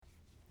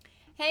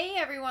Hey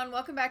everyone,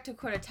 welcome back to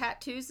Quota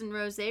Tattoos and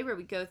Rosé, where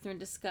we go through and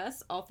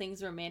discuss all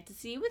things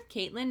romantasy with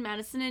Caitlin,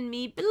 Madison, and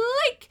me,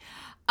 Blake.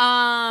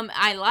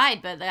 I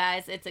lied, but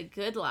guys, it's a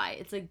good lie.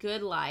 It's a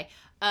good lie.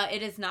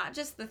 It is not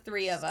just the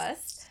three of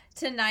us.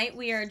 Tonight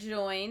we are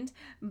joined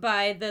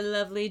by the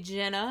lovely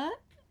Jenna,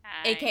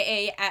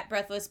 aka at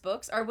Breathless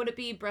Books, or would it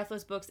be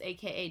Breathless Books,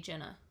 aka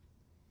Jenna?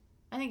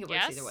 I think it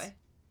works either way.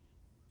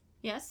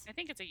 Yes? I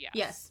think it's a yes.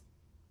 Yes.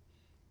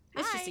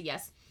 It's Hi. just a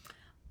yes.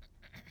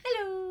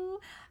 Hello.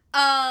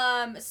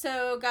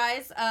 So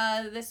guys,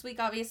 this week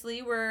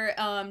obviously we're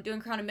doing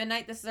Crown of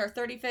Midnight. This is our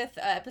 35th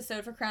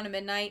episode for Crown of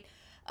Midnight.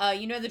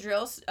 You know the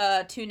drills.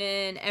 Tune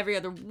in every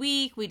other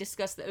week. We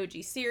discuss the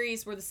OG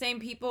series. We're the same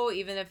people,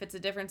 even if it's a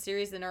different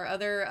series than our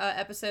other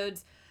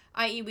episodes.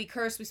 I.e., we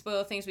curse, we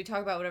spoil things, we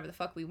talk about whatever the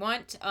fuck we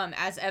want.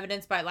 As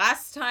evidenced by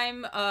last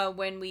time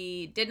when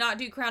we did not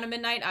do Crown of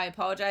Midnight. I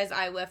apologize.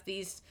 I left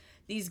these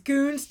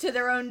goons to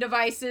their own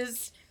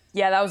devices.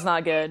 Yeah, that was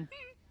not good.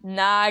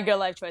 Not good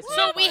life choice.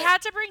 So we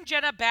had to bring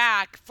Jenna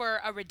back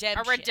for a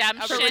redemption. For like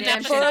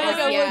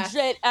a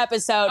legit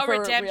episode. A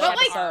redemption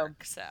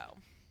arc,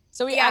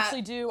 So we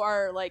actually do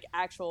our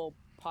actual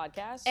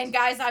podcast. And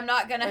guys, I'm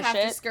not gonna have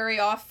to scurry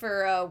off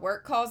for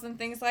work calls and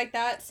things like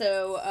that.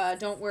 So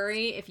don't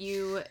worry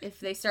if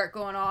they start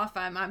going off.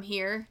 I'm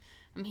here.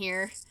 I'm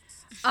here.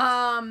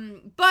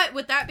 But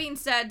with that being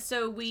said,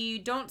 so we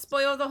don't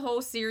spoil the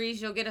whole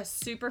series. You'll get a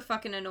super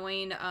fucking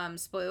annoying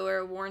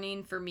spoiler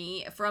warning from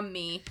me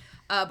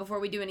before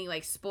we do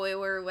any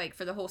spoiler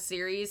for the whole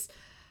series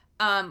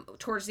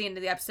towards the end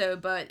of the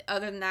episode. But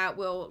other than that,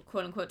 we'll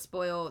quote unquote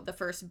spoil the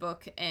first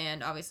book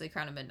and obviously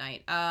Crown of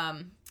Midnight.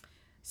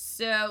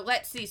 So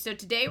let's see. So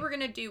today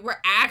we're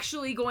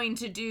actually going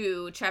to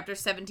do chapter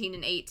 17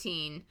 and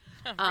 18.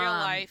 Real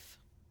life.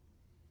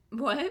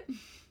 What?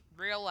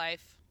 Real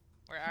life.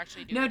 We're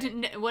actually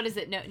doing what is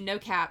it? No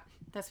cap.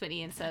 That's what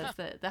Ian says.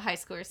 The high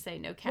schoolers say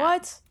no cap.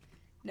 What?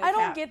 No I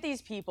don't cap. get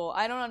these people.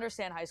 I don't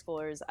understand high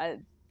schoolers.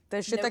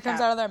 The shit No that comes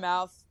cap. out of their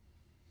mouth.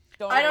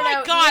 I don't know. Oh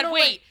my god, You know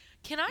wait.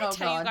 Can I Oh,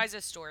 tell God. you guys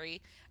a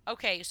story?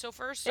 Okay, so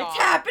first off...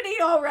 It's happening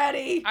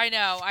already! I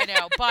know.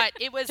 But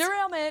it was...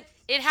 Derailment.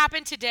 It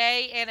happened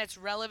today, and it's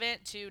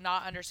relevant to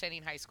not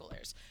understanding high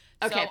schoolers.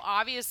 Okay. So,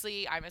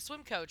 obviously, I'm a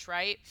swim coach,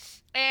 right?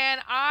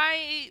 And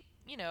I...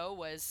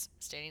 was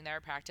standing there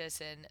at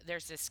practice, and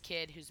there's this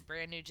kid who's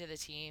brand new to the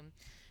team,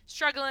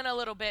 struggling a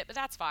little bit, but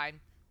that's fine.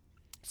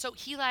 So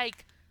he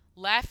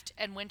left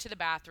and went to the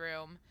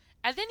bathroom,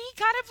 and then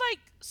he kind of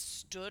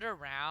stood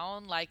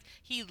around,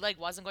 he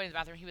wasn't going to the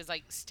bathroom. He was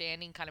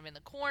standing kind of in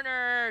the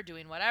corner,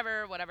 doing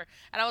whatever.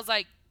 And I was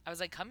like,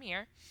 come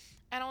here.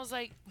 And I was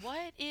like,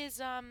 what is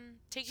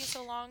taking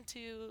so long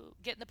to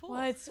get in the pool?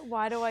 What?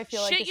 Why do I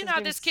feel like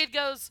Shit, this kid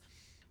goes,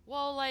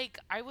 well,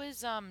 I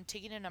was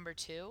taking a number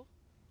 2.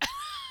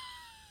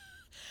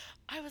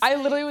 I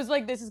literally was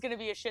like, this is going to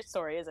be a shit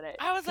story, isn't it?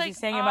 I was like, he's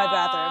staying in my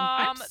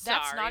bathroom.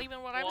 That's not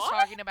even what I was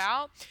talking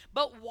about.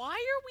 But why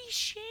are we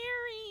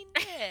sharing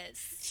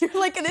this? You're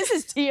like, this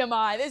is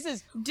TMI. This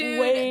is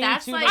way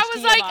that's too like- much I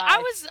was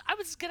TMI. I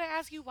was gonna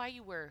ask you why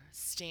you were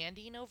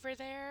standing over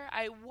there.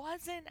 I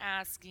wasn't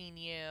asking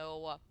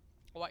you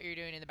what you're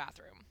doing in the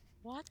bathroom.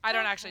 What? I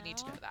don't actually need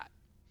to know that.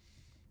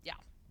 Yeah.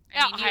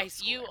 I mean, high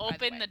you schooler, by the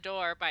opened way. the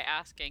door by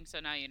asking,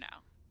 so now you know.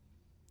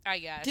 I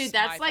guess. Dude,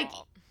 that's my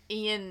fault.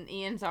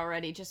 Ian's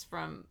already just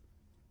from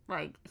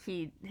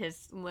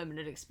his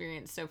limited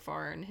experience so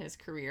far in his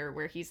career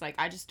where he's like,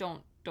 I just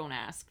don't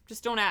ask.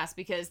 Just don't ask,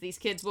 because these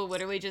kids will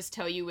literally just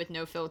tell you with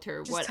no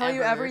filter Just whatever tell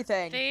you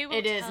everything. They will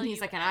it is, tell and he's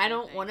you like, and I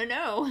don't everything. want to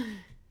know.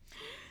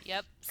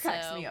 Yep.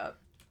 Cracks so me up.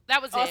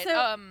 That was Also,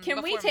 it.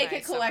 can we before take my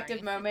a collective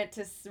summary. moment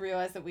to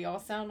realize that we all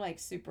sound like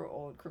super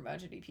old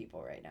curmudgeon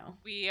people right now?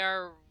 We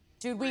are.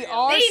 Dude, we Real.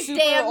 are These super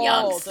damn old.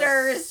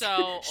 youngsters!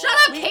 So Shut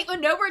up,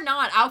 Caitlin! No, we're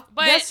not.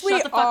 Yes, we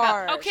shut the fuck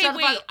are. up. Okay, Shut the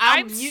wait. fuck up. I'll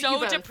I'm mute you so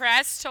both.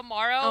 depressed.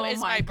 Tomorrow Oh is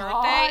my my God.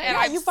 birthday, and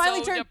Yeah, I'm you finally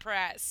so turned-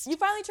 depressed. You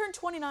finally turned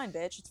 29,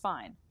 bitch. It's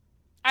fine.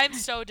 I'm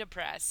so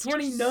depressed.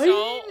 29?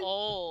 So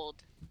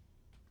old.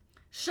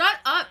 Shut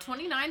up.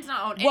 29's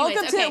not old. Anyways,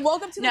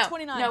 Welcome to no, the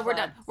 29 No, we're club.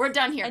 done. We're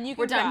done here. And you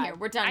We're can done cry. here.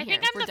 We're done I here.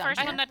 think I'm We're the done first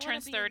here. one that wanna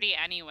turns be- 30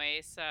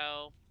 anyway,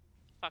 so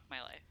fuck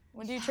my life.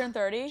 When do you turn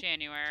 30?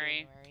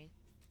 January.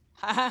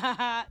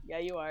 Yeah,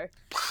 you are.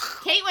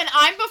 Caitlin,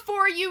 I'm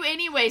before you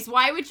anyways.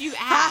 Why would you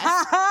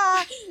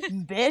ask?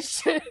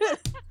 Bitch.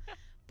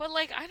 But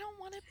I don't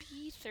want to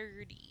be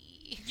 30.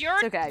 You're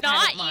It's okay. I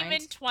not don't mind.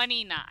 even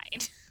 29.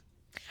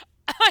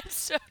 I'm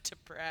so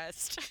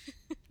depressed.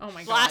 Oh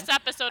my god. Last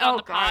episode on Oh,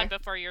 the God. pod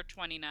before you're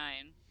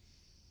 29.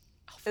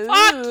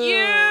 Fuck Ooh.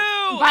 you!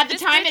 By the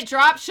This time bitch- it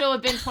drops, she'll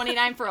have been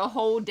 29 for a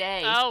whole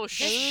day. Oh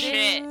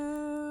shit!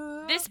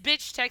 This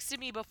bitch texted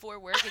me before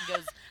work and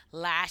goes,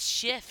 last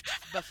shift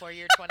before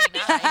you're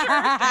 29.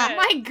 Oh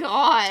my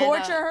god.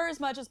 Torture her as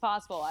much as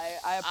possible.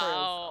 I approve.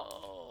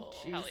 Oh,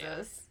 hell yeah.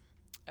 Jesus.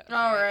 Okay.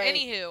 All right.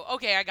 Anywho,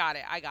 okay, I got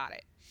it.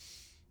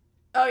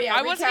 Oh yeah,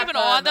 I wasn't even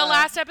on the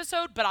last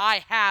episode, but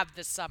I have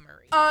the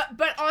summary.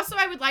 But also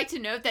I would like to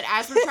note that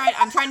as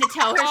I'm trying to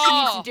tell her she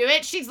needs to do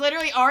it, she's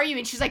literally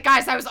arguing. She's like,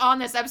 guys, I was on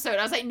this episode.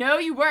 I was like, no,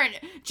 you weren't.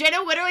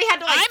 Jenna literally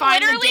had to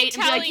find the date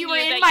and be like, you were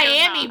in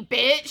Miami,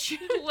 bitch.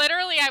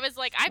 Literally, I was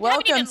like,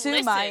 welcome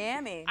to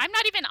Miami. I'm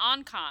not even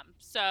on comm,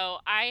 so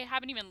I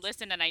haven't even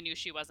listened, and I knew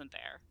she wasn't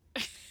there.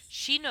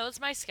 She knows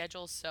my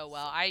schedule so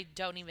well. I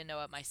don't even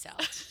know it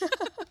myself.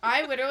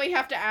 I literally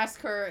have to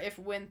ask her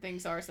when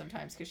things are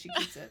sometimes because she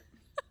keeps it.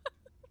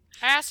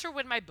 I asked her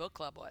when my book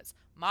club was.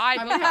 My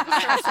book club.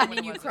 club. I'm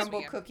sending you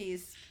crumble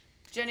cookies.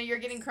 Jenna, you're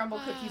getting crumble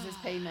cookies as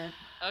payment.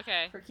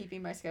 Okay. For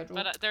keeping my schedule.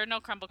 But there are no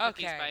crumble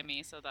cookies by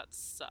me, so that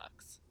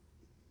sucks.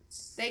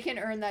 They can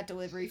earn that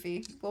delivery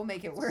fee. We'll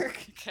make it work.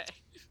 Okay.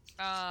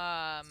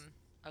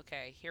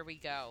 Okay, here we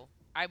go.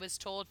 I was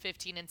told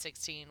 15 and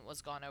 16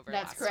 was gone over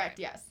That's last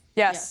correct, time.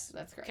 Yes,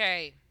 that's correct.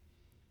 Okay.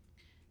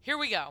 Here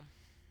we go.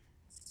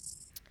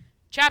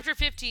 Chapter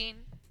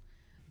 15.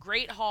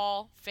 Great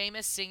Hall,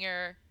 famous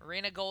singer,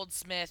 Rena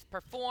Goldsmith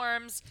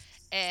performs,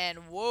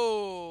 and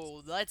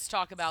whoa, let's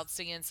talk about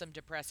singing some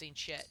depressing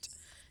shit.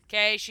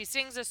 Okay, she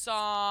sings a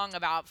song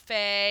about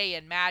fae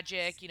and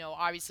magic,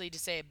 obviously to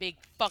say a big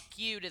fuck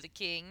you to the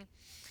king.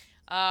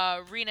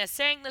 Rena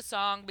sang the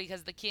song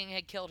because the king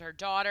had killed her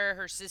daughter,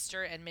 her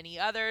sister, and many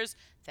others.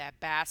 That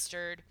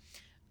bastard.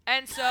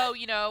 And so,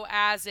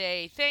 as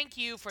a thank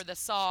you for the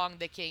song,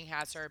 the king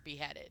has her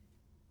beheaded.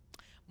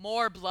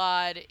 More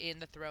blood in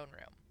the throne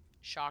room.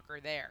 Shocker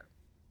there.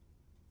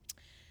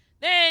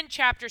 Then,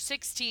 chapter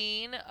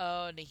 16,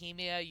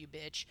 Nehemia, you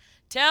bitch,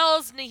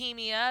 tells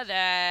Nehemia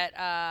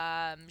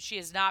that she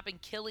has not been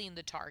killing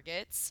the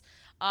targets.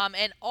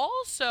 And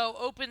also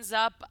opens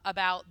up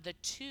about the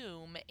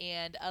tomb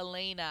and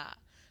Elena.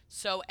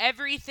 So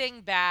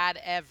everything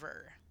bad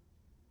ever.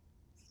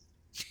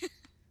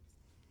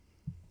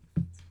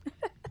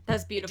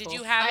 That's beautiful. Did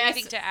you have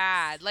anything to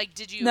add?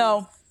 Did you?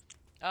 No.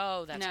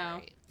 Oh, that's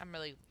great. I'm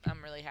really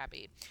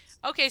happy.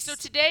 Okay, so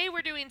today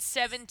we're doing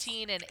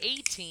 17 and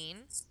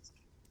 18.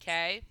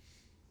 Okay.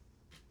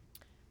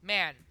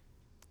 Man,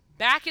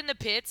 back in the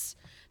pits.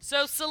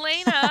 So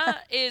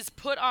Selena is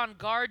put on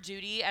guard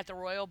duty at the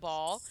royal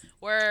ball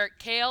where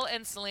Kale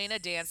and Selena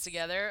dance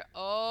together.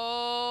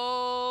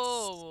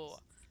 Oh,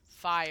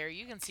 fire.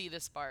 You can see the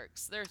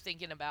sparks. They're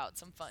thinking about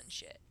some fun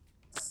shit.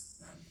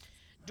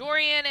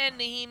 Dorian and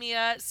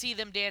Nehemia see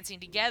them dancing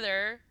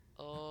together.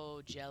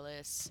 Oh,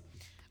 jealous.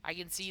 I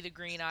can see the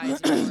green eyes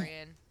of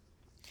Dorian.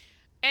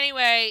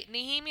 Anyway,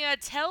 Nehemia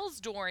tells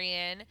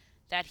Dorian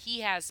that he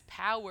has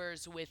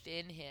powers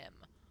within him.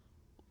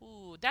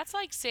 Ooh, that's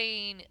like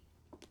saying,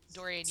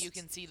 Dorian, you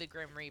can see the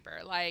Grim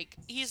Reaper.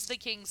 He's the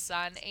king's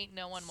son. Ain't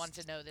no one want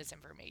to know this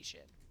information.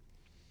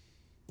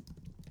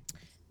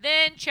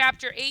 Then,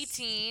 chapter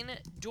 18,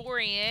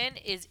 Dorian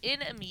is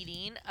in a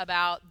meeting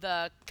about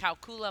the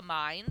Calcula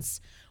mines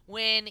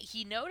when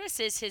he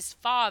notices his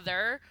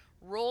father,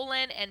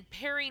 Roland, and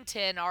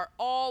Parrington are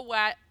all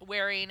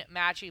wearing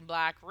matching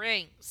black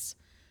rings.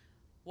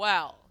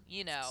 Well,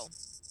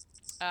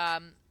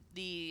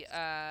 the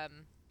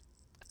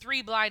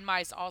three blind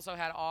mice also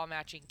had all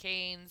matching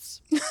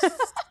canes. I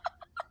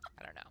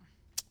don't know.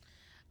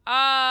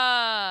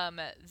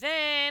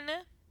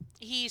 Then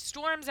he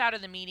storms out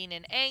of the meeting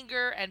in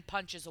anger and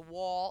punches a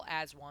wall,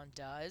 as one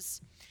does.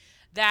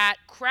 That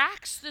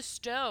cracks the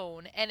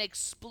stone and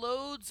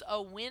explodes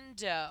a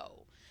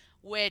window.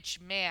 Which,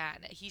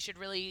 man, he should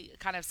really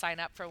kind of sign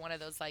up for one of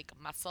those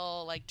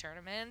muscle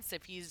tournaments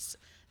if he's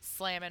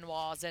slamming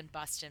walls and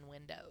busting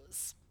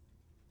windows.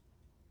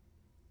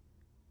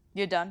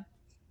 You done?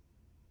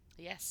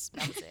 Yes,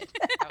 that was it.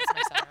 That was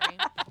my summary.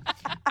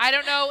 I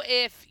don't know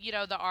if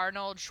the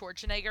Arnold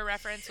Schwarzenegger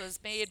reference was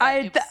made.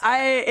 But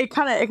it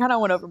kind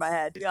of went over my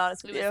head, to be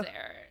honest with you.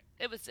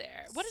 It was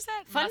there. What is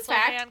that? Fun muscle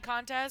fact. man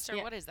contest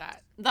or what is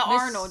that? The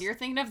Arnold. You're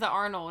thinking of the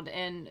Arnold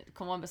in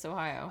Columbus,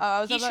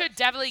 Ohio. He should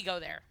definitely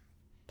go there.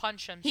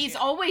 Punch him. He's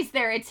always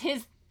there. It's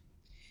his.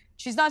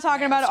 She's not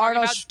talking about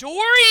Arnold. About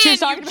Dorian, you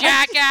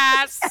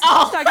jackass. She's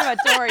talking about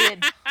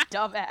Dorian,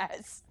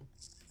 dumbass.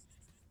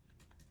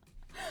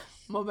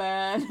 My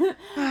man.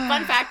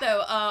 Fun fact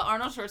though,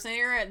 Arnold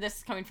Schwarzenegger, this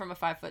is coming from a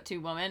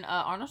 5'2" woman,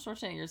 Arnold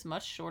Schwarzenegger is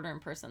much shorter in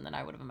person than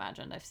I would have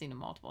imagined. I've seen him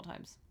multiple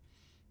times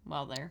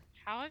while there.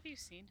 How have you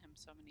seen him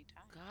so many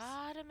times?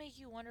 Gotta make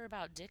you wonder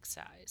about dick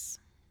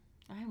size.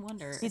 I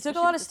wonder. He took a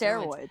lot of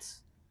steroids.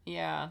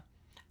 Yeah.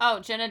 Oh,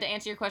 Jenna, to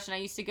answer your question, I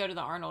used to go to the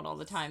Arnold all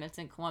the time. It's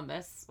in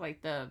Columbus.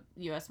 The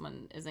U.S.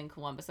 one is in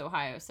Columbus,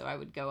 Ohio. So I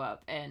would go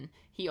up, and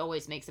he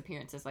always makes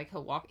appearances.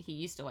 He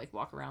used to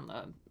walk around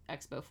the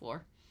expo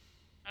floor.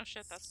 Oh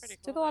shit, that's pretty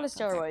cool. Took a lot of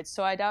steroids,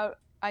 so I doubt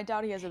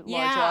he has a large one.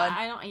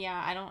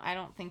 I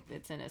don't think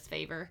it's in his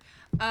favor.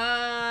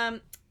 Oh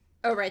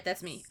right,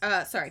 that's me.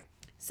 Sorry.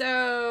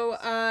 So,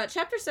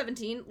 chapter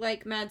 17,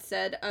 like Mad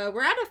said,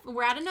 we're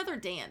at another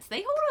dance.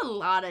 They hold a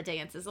lot of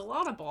dances, a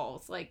lot of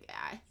balls. It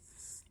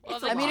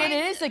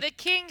is. The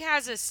king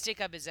has a stick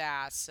up his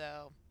ass,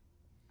 so.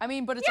 I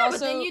mean, but it's also.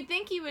 But then you'd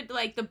think he would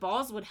the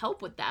balls would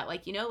help with that,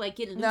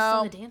 get loose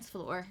on the dance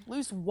floor.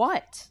 Loose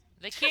what?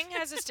 The king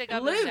has a stick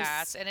up Loose. his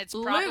ass, and it's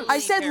Loose. probably I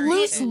said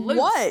loose Farrington.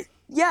 what?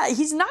 Yeah,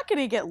 he's not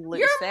gonna get loose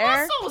Your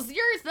there. muscles!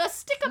 You're the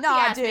stick up Nah, the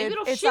ass. dude, Maybe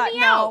it'll it's shimmy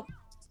not. out. No,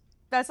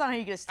 that's not how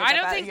you get a stick I up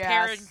don't out think of your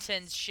ass.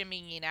 Farrington's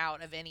shimmying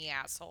out of any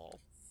asshole.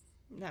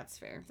 That's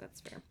fair. That's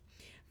fair.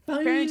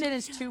 Farrington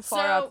is too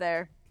far up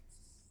there.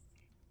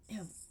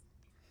 Ew.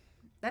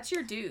 That's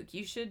your Duke.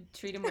 You should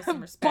treat him with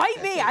some respect.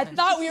 Bite me! I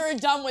thought we were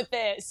done with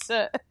this.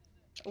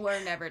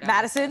 We're never done.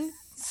 Madison, with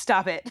this.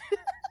 stop it.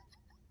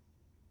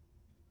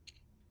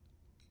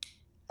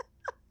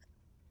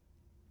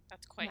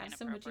 That's quite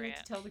Madison, would you inappropriate.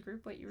 like to tell the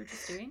group what you were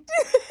just doing?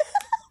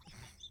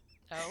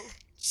 Oh.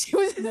 She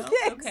was No?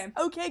 okay.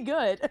 Okay,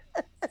 good.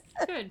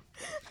 Good.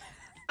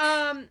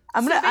 I'm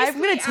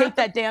gonna take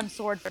that damn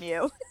sword from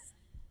you.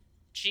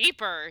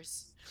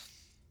 Jeepers.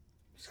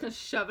 Just gonna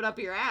shove it up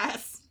your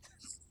ass.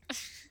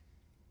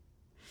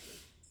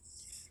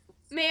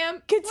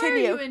 Ma'am,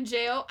 Continue. why are you in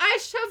jail? I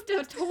shoved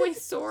a toy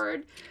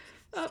sword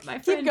up my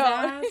Keep friend's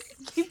going.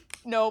 ass.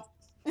 Nope.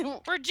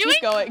 We're doing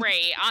going.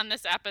 great on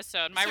this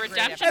episode. My It's a great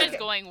redemption episode. is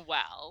going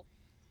well.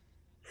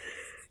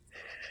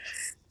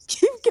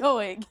 Keep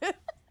going.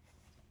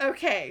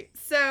 Okay,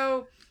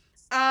 so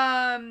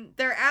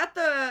they're at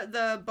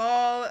the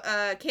ball.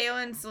 Kale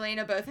and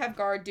Selena both have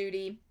guard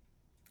duty.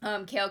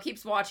 Kale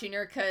keeps watching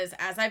her because,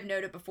 as I've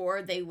noted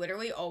before, they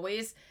literally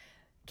always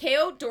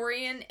Kale,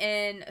 Dorian,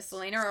 and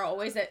Selena are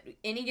always at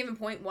any given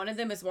point. One of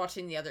them is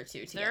watching the other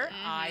two together. They're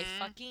eye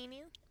fucking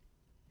you.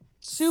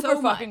 Super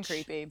So fucking much.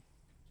 creepy.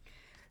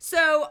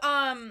 So,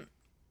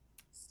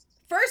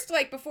 first,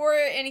 like, before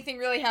anything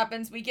really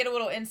happens, we get a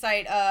little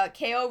insight.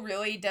 Kale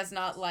really does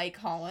not like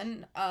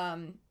Holland,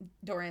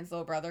 Dorian's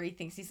little brother. He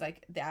thinks he's,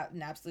 like,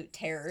 an absolute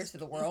terror to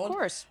the world. Of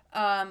course.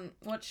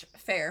 Which,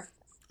 fair.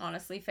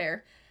 Honestly,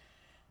 fair.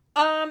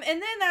 And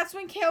then that's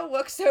when Kale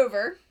looks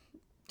over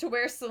to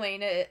where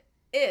Selena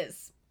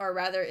is. Or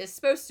rather, is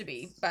supposed to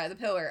be by the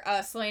pillar.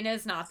 Selena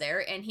is not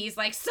there, and he's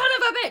like, son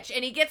of a bitch!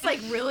 And he gets, like,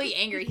 really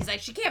angry. He's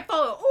like, she can't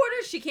follow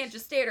orders, she can't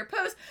just stay at her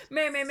post,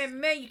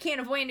 you can't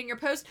abandon your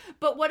post.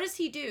 But what does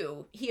he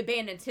do? He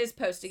abandons his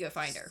post to go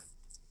find her.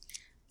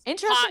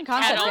 Interesting Hot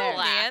concept kettle there.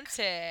 black.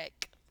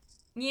 Romantic.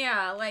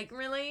 Yeah, like,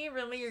 really?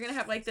 You're gonna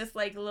have, like, this,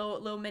 like,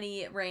 little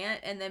mini rant,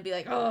 and then be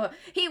like, oh.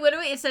 He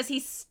literally, it says he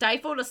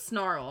stifled a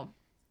snarl.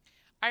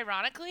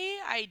 Ironically,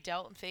 I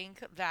don't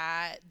think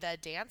that the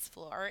dance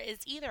floor is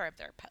either of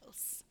their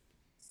posts.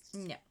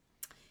 No.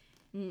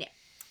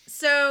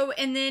 So,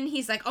 and then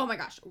he's like, oh my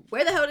gosh,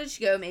 where the hell did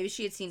she go? Maybe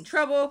she had seen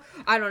trouble.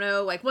 I don't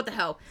know. Like, what the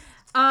hell?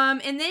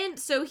 And then,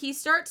 so he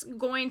starts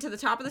going to the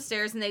top of the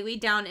stairs, and they lead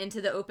down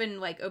into the open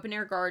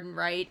air garden,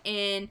 right?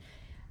 And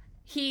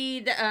he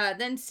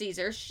then sees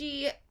her.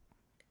 She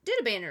did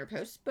abandon her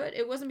post, but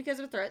it wasn't because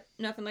of a threat.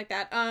 Nothing like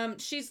that.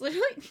 She's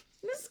literally,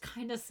 this is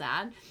kind of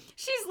sad.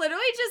 She's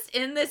literally just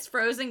in this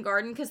frozen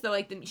garden because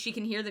she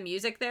can hear the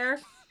music there.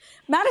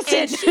 Madison!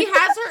 And she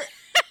has her...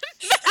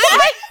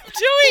 I'm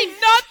doing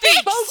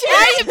nothing! Focus.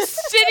 I am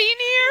sitting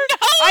here!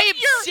 I am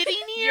sitting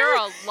here! You're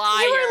a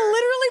liar. You are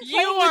literally You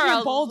playing with are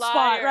your a bold liar.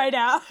 spot right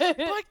now. My God,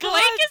 Blake is do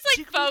like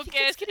you think it's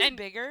focused getting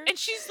bigger? and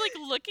she's like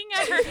looking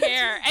at her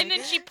hair, and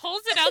then she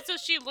pulls it out so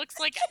she looks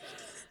like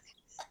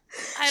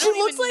I She don't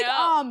looks even like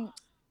know.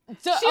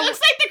 She looks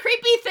like the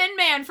creepy thin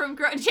man from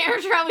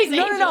Jared Charlie's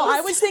No. Angels.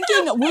 I was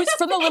thinking Woods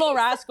from the Little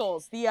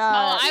Rascals. The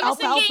I was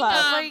alfalfa. thinking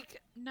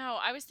like, no,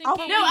 I was Alfalfa.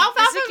 thinking No,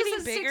 alfalfa Is it was getting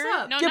a 6 bigger?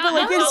 up. No, Yeah, not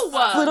but like his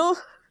alfalfa. little.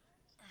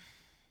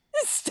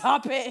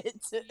 Stop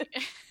it.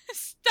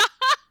 Stop.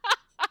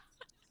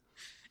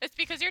 It's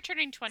because you're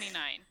turning 29.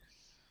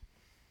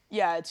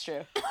 Yeah, it's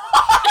true.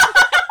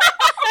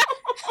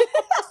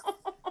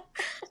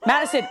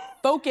 Madison,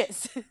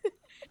 focus.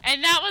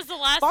 And that was the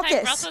last Focus.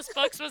 time Breathless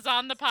Books was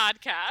on the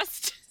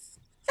podcast.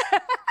 Oh my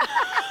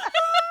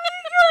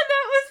god,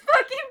 that was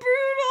fucking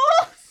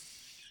brutal.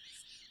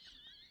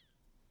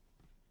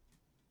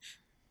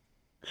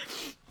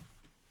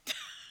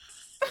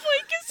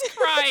 Blake is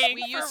crying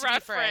we for used to be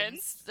reference.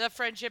 friends. The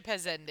friendship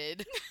has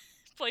ended.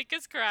 Blake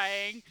is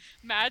crying.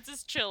 Mads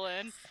is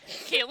chilling.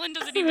 Caitlin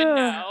doesn't even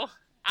know.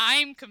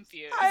 I'm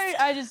confused.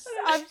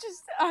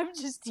 I'm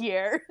just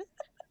here.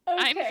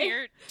 I'm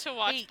here to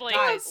watch Hey, Blake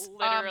guys,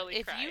 literally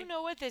if cry. you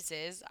know what this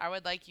is, I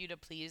would like you to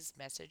please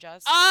message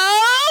us.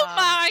 Oh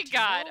my do you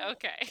god, know-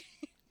 okay.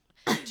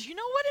 Do you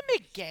know what a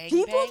McGangbang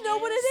People know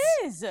what is?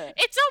 it is.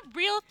 It's a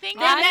real thing.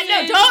 No,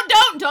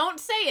 that don't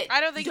say it.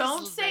 I don't think Don't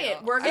this is say real.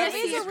 it. We're gonna It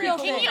is see a if real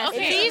people thing. message Okay.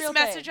 It is a Please real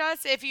message thing.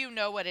 us if you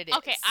know what it is.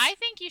 Okay, I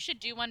think you should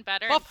do one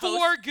better. and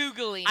before post-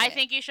 Googling I it.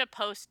 think you should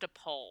post a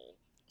poll.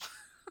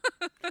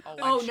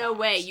 Oh, I'm no shocked.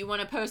 way. You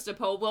want to post a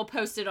poll? We'll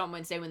post it on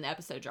Wednesday when the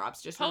episode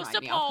drops. Just Post remind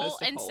a me. I'll poll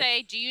post a and poll.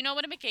 say, do you know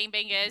what a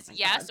McGangbang is? my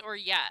Yes God. or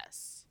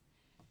yes?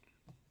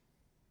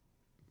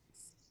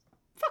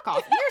 Fuck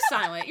off. You're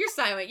silent. You're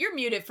silent. You're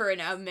muted for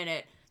a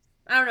minute.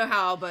 I don't know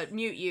how, but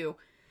mute you.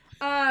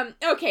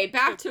 Okay,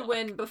 back to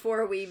when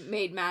before we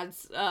made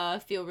Mads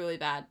feel really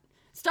bad.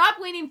 Stop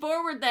leaning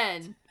forward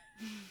then.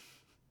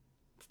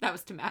 That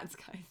was to Mads,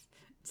 guys.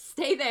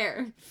 Stay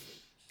there.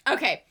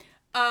 Okay.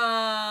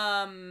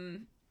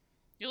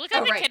 You look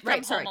like the kid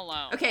from sorry. Home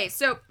Alone. Okay,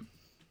 so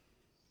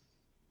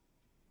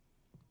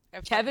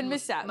Kevin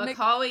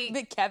Macaulay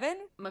Kevin?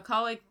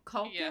 Macaulay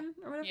Culkin Yeah.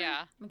 or whatever.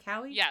 Yeah.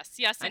 Macaulay. Yes,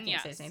 I and can't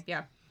yes. say his name.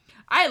 Yeah,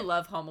 I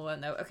love Home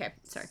Alone though. Okay,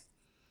 sorry.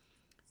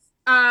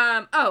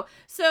 Oh,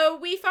 so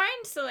we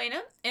find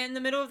Selena in the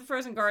middle of the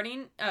frozen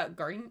garden.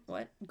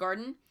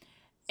 Garden.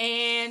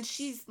 And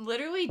she's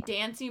literally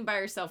dancing by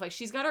herself. Like,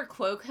 she's got her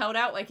cloak held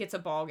out like it's a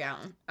ball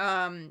gown.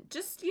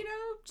 Just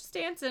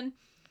dancing.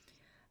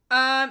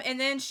 And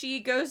then she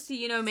goes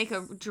to, make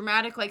a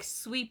dramatic, like,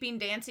 sweeping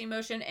dancing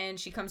motion, and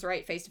she comes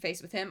right face to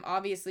face with him.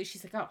 Obviously,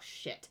 she's like, oh,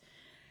 shit.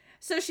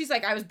 So she's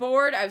like, I was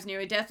bored. I was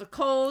nearly death with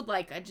cold.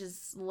 Like,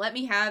 let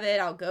me have it.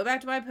 I'll go back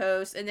to my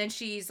post. And then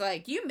she's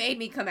like, you made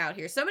me come out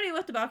here. Somebody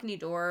left the balcony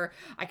door.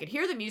 I could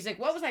hear the music.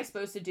 What was I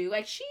supposed to do?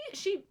 Like, she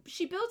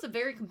builds a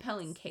very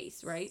compelling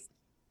case, right?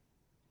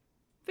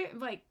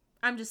 Like,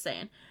 I'm just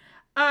saying.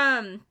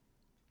 And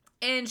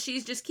she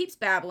just keeps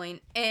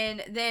babbling.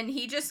 And then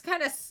he just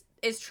kind of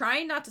is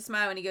trying not to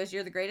smile. And he goes,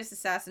 you're the greatest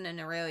assassin in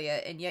Aurelia.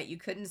 And yet you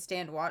couldn't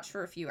stand watch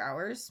for a few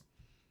hours.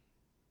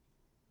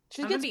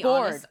 She gets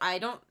bored.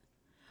 Honest,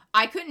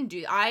 I couldn't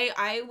do.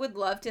 I would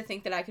love to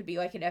think that I could be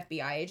like an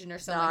FBI agent or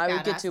something. No, like I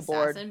would get too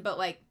bored. But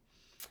like,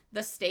 the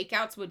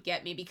stakeouts would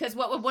get me because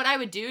what I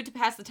would do to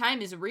pass the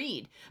time is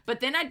read. But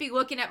then I'd be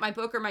looking at my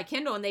book or my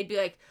Kindle and they'd be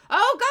like,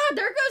 "Oh God,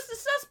 there goes the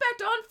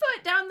suspect on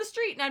foot down the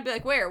street," and I'd be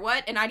like, "Where?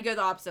 What?" And I'd go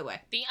the opposite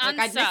way. The like,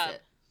 I'd miss unsub.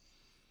 it.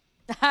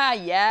 Ah,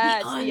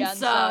 yes, the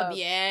unsub.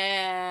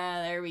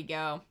 Yeah, there we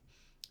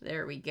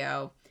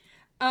go.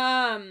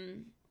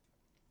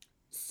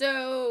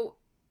 So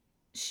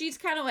she's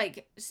kind of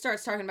like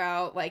starts talking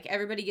about like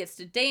everybody gets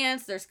to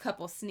dance. There's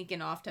couples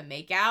sneaking off to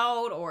make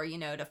out or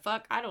to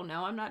fuck. I don't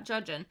know. I'm not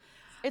judging.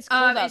 It's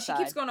cold outside. And she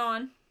keeps going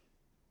on.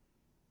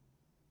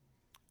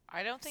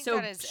 I don't think So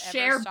that has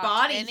share ever stopped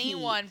body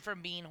anyone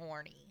from being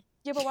horny.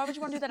 Yeah, but why would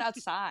you want to do that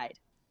outside?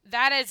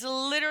 That has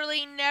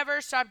literally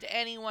never stopped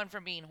anyone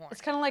from being horny.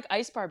 It's kind of like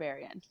Ice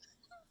Barbarian.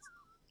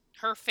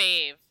 Her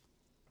fave.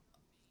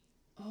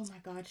 Oh my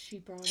God, she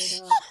brought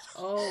it up.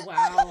 Oh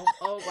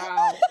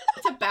wow.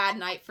 It's a bad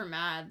night for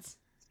Mads.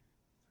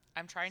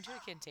 I'm trying to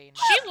contain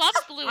She loves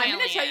blue I'm aliens.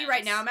 going to tell you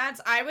right now, Mads,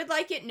 I would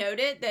like it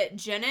noted that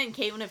Jenna and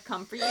Caitlin have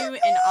come for you, and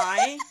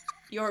I,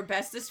 your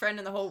bestest friend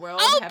in the whole world,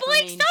 have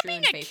Blake, remained stop true being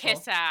and a faithful.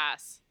 kiss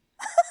ass.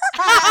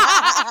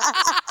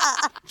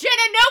 Jenna,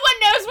 no one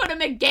knows what a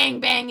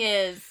McGangbang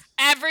is.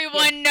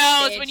 Everyone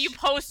knows bitch. when you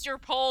post your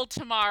poll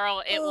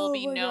tomorrow, it will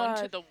be known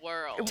to the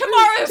world.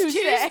 Tomorrow's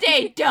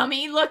Tuesday,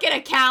 dummy. Look at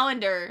a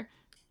calendar.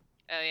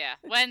 Oh yeah,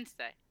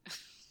 Wednesday.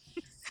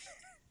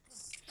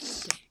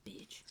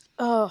 Bitch.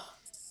 Oh.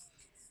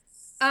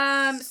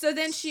 So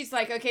then she's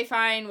like, okay,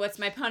 fine. What's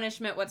my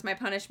punishment?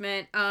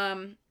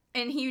 And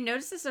he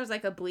notices there's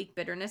like a bleak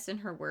bitterness in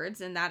her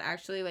words, and that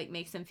actually like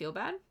makes him feel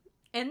bad.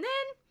 And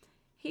then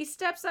he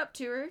steps up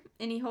to her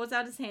and he holds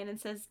out his hand and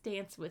says,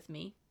 "Dance with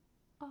me."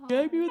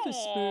 Gag me with a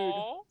spoon.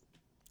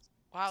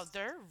 Wow,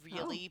 they're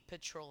really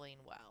patrolling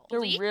well. They're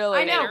Bleak really.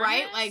 I know, bitterness?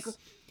 right? Like,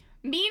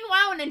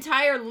 meanwhile, an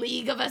entire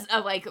league of us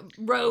of like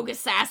rogue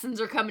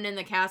assassins are coming in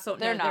the castle.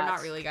 They're They're not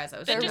not really, guys.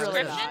 The They're really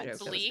description, not.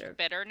 bleak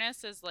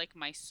bitterness, is like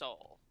my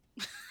soul.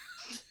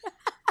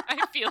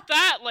 I feel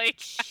that, like,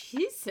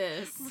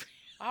 Jesus.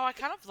 Oh, I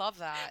kind of love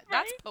that.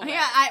 That's Right?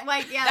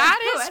 poetic. Yeah, That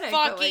that's is poetic,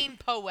 but, fucking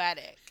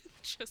poetic.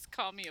 just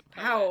call me a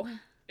poet Wow.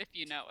 if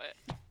you know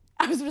it.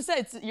 I was gonna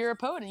say you're a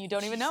poet and you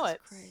don't even know it.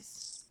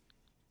 Christ.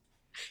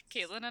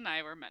 Caitlin and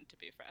I were meant to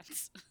be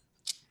friends.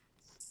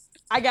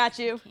 I got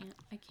you.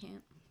 I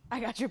can't. I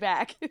got your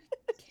back.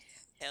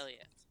 Hell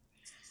yeah.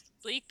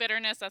 Bleak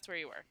bitterness, that's where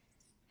you were.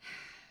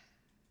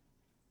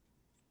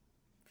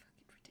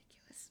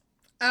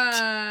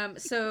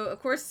 Ridiculous. So of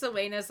course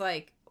Selena's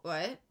like,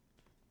 "What?"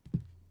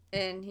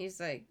 And he's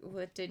like,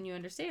 "What didn't you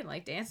understand?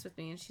 Like, dance with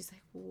me." And she's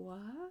like,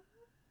 "What?"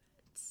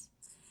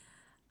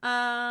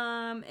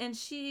 And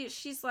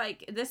she's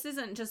like, "This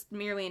isn't just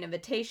merely an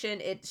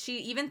invitation." She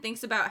even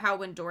thinks about how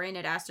when Dorian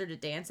had asked her to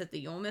dance at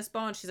the Yulmus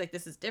ball, and she's like,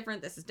 "This is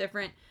different.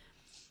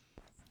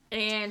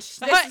 And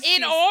But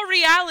in all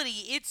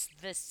reality, it's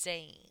the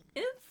same.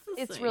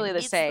 It's really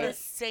the same. It's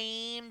the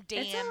same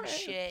damn alright.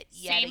 shit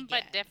yet Same but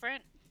again.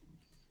 different.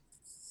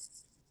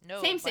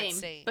 No, Same,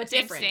 but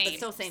different, but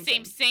still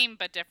same. Same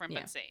but different,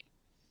 Yeah. but same.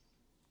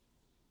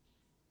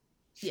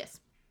 Yes.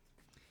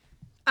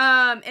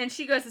 And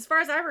she goes, "As far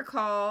as I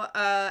recall,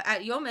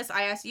 at Yulmus,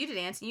 I asked you to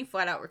dance, and you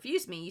flat out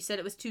refused me. You said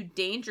it was too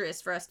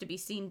dangerous for us to be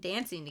seen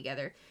dancing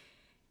together.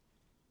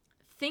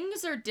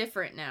 Things are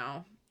different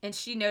now." And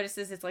she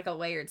notices it's like a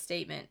layered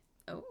statement.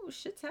 Oh,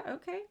 shit's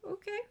okay.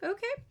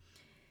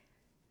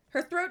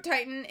 Her throat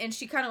tightened, and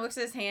she kind of looks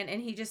at his hand,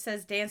 and he just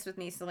says, "Dance with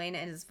me, Selena,"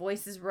 and his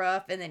voice is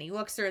rough, and then he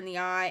looks her in the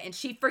eye, and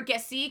she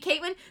forgets. See,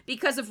 Caitlin,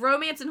 because of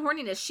romance and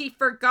horniness, she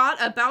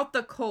forgot about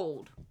the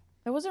cold.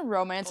 It wasn't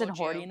romance and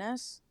Told you.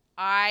 horniness.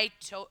 Oh, you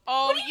It's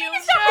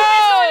not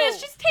romance, know!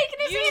 She's taking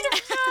his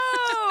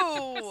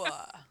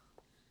hand.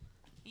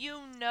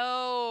 You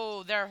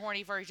know they're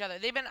horny for each other.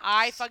 They've been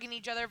eye fucking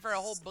each other for a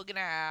whole book and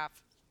a half.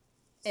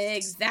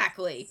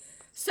 Exactly.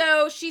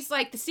 So she's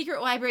like, the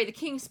secret library, the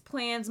king's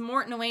plans,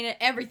 Morton, Elena,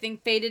 everything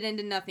faded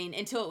into nothing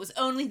until it was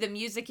only the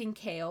music and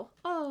Kale.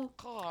 Oh.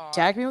 God.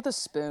 Gag me with a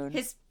spoon.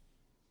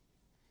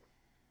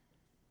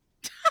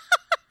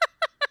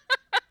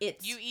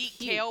 You eat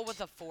kale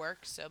with a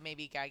fork, so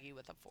maybe gag you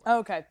with a fork.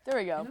 Okay, there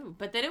we go. Ooh,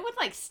 but then it would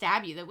like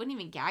stab you. That wouldn't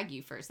even gag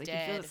you first. Like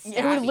Dead.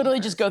 It would literally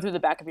just go through the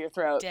back of your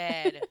throat.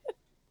 Dead.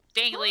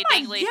 Dangly, Oh my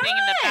dangly thing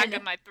in the back God.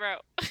 of my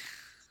throat.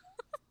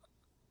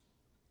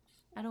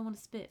 I don't want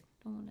to spit.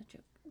 Don't want to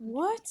choke.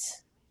 What?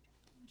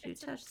 You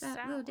It's a touch that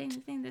sound. little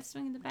dangly thing that's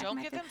swinging the back Don't of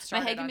my get throat. them My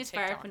started head on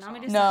misfire. TikTok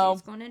Phenomenal. songs. No.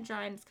 It's going in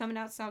dry and it's coming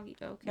out soggy.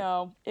 Okay.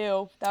 No,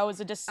 ew. That was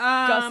a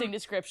disgusting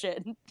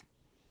description.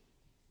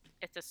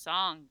 It's a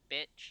song,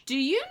 bitch. Do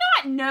you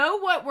not know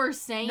what we're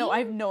saying? No, I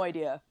have no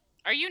idea.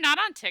 Are you not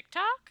on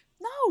TikTok?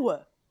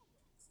 No.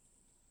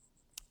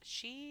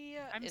 She.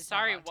 I'm is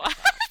sorry, not on what?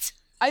 TikTok.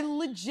 I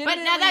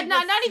legitimately But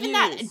not even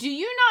that. refuse. Do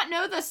you not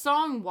know the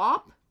song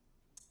WAP?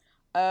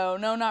 Oh,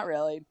 no, not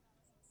really.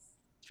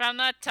 From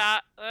the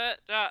top.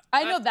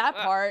 I know that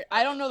part.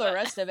 I don't know the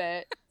rest of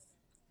it.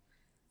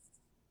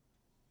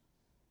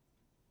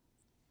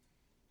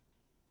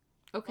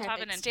 Okay.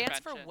 Have an It stands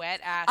for intervention.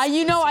 wet ass. I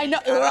know.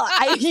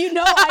 pussy.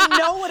 I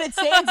know what it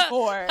stands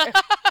for.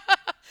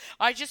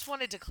 I just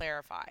wanted to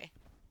clarify.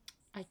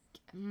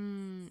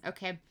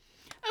 Okay.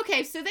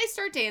 Okay, so they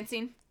start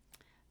dancing.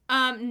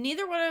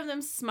 Neither one of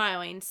them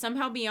smiling.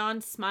 Somehow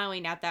beyond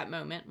smiling at that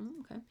moment.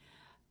 Okay.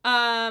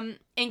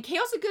 And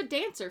Kale's a good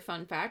dancer,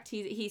 fun fact.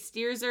 He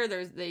steers her.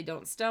 They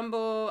don't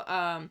stumble.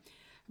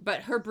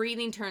 But her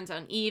breathing turns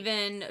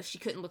uneven. She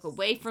couldn't look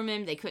away from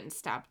him. They couldn't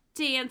stop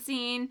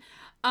dancing.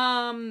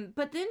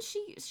 But then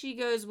she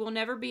goes, "We'll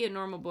never be a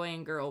normal boy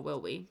and girl,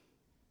 will we?"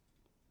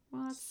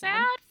 Well, that's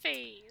Sad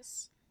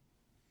face.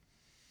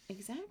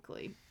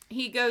 Exactly.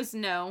 He goes,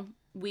 "No,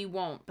 we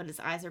won't," but his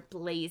eyes are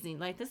blazing.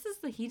 Like, this is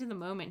the heat of the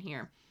moment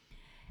here.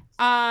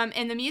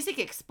 And the music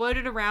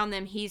exploded around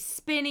them. He's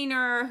spinning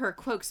her. Her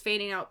cloak's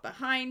fading out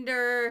behind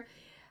her.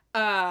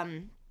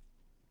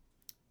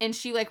 And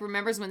she, like,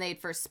 remembers when they had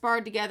first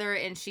sparred together,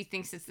 and she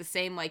thinks it's the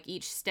same, like,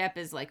 each step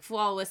is, like,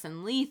 flawless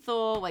and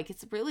lethal. Like,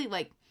 it's really,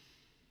 like,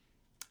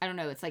 I don't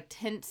know, it's, like,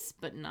 tense,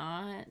 but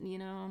not, you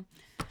know?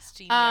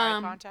 Steamy eye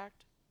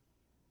contact.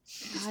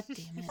 God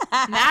damn it.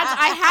 Mads,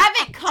 I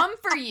haven't come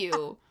for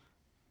you.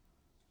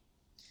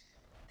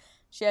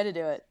 She had to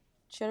do it.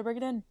 She had to bring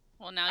it in.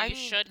 Well, now I you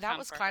mean, should that come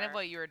was for kind her. of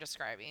what you were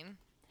describing.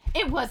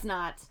 It was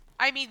not.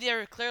 I mean,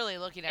 they're clearly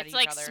looking at It's each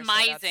like other.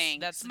 smizing. So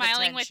that's the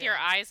Smiling with your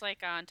tension. eyes like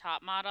on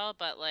Top Model,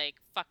 but like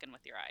fucking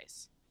with your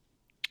eyes.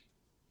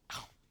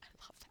 Oh, I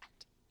love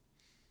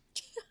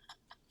that.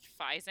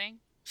 Phizing.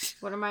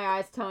 What are my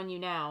eyes telling you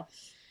now?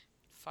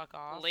 Fuck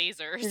off.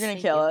 Lasers. You're gonna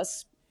kill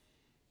us.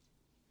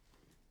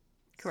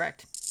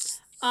 Correct.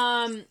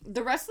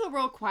 The rest of the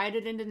world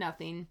quieted into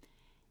nothing.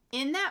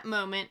 In that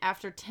moment,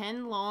 after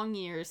 10 long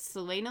years,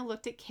 Selena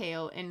looked at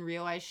Kale and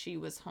realized she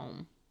was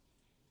home.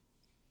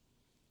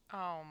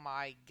 Oh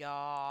my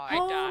god. I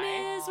Home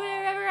died. is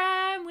wherever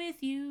I'm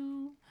with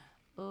you.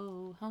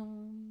 Oh,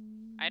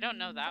 home. I don't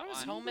know that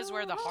one. Home is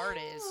where the heart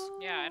is.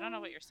 Yeah, I don't know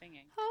what you're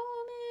singing.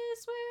 Home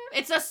is where...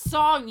 It's a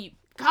song, you...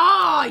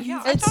 God, you...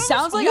 Yeah, I It thought was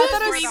sounds like you I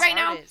thought three it was, right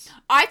now. Heart is.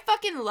 I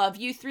fucking love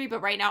you three,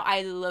 but right now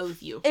I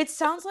loathe you. It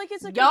sounds like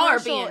it's a Y'all are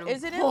commercial. being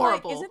Isn't it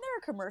horrible. like? Isn't there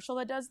a commercial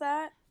that does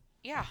that?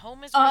 Yeah,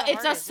 home is where the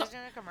it's heart a is. so- Isn't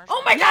it a commercial?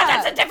 Oh my god,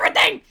 Yeah. that's a different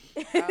thing!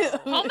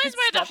 Home is It's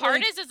where the heart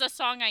definitely- is a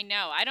song I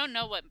know. I don't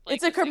know what. Blake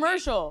It's a was singing.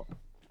 commercial.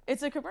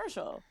 It's a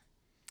commercial.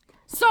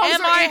 Songs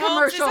Am are I in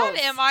Homes? Is commercials.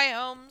 that Am I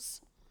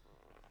Homes?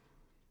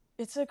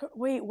 It's a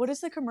wait. What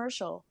is the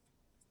commercial?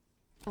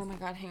 Oh my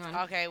god, hang on.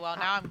 Okay, well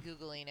now I'm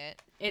googling it.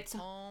 It's...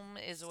 Home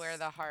is where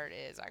the heart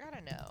is. I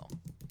gotta know.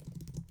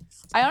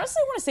 I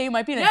honestly want to say it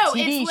might be in a No,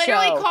 TV it's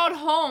literally show. called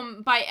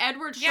Home by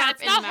Edward Yeah, Sharp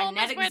it's and not the Home is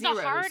Magnetic where Zeros.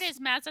 the heart is,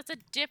 Matt. That's a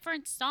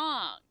different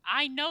song.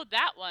 I know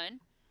that one.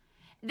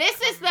 This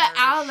is the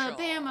Commercial.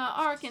 Alabama,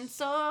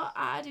 Arkansas.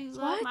 I do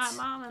love What? my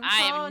mom and I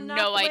have pa, no not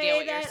the idea way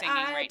what you're that singing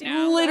I right do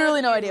now.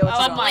 Literally no idea what Oh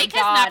you're Well, my doing. Blake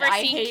god, has never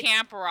I seen hate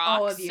Camp all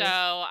Rock, of you. so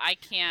I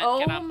can't Oh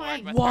get on my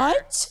board with her.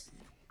 What?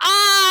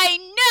 I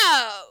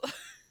know.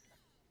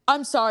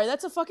 I'm sorry.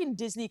 That's a fucking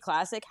Disney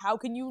classic. How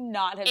can you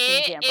not have seen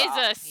It Camp is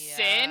Rock? a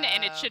sin,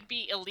 and it Yeah. should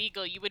be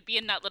illegal. You would be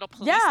in that little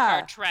police Yeah.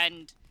 car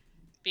trend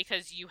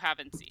because you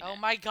haven't seen Oh it.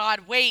 my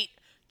god, wait.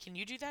 Can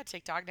you do that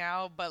TikTok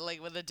now, but like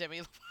with a Demi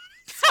Lovato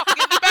song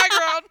in the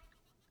background?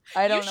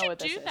 I don't you know should what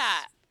this do is.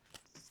 that.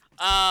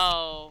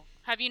 Oh,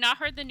 have you not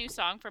heard the new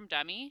song from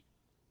Demi?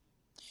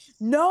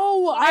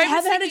 No, I I was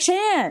haven't had a thinking-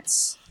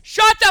 chance.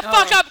 Shut the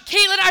fuck Oh. up,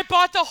 Caitlin. I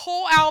bought the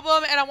whole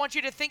album, and I want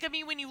you to think of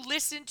me when you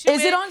listen to it.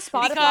 Is it on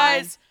Spotify?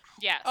 Because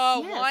Yes.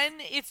 Yes. one,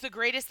 it's the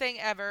greatest thing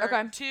ever.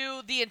 Okay.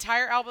 Two, the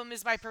entire album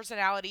is my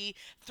personality.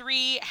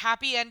 Three,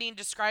 happy ending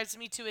describes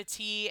me to a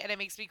T, and it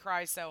makes me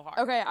cry so hard.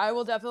 Okay, I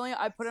will definitely.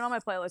 I put it on my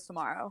playlist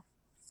tomorrow.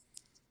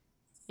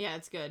 Yeah,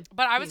 it's good.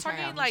 But I The was entire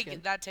talking album's like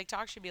good. that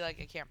TikTok should be like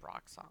a Camp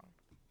Rock song.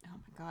 Oh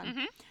my God.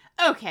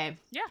 Mm-hmm. Okay.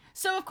 Yeah.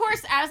 So, of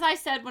course, as I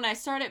said when I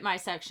started my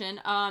section,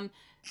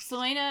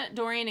 Selena,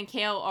 Dorian, and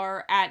Kale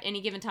are at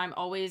any given time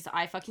always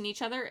eye-fucking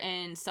each other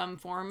in some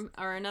form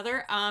or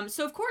another.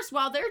 So, of course,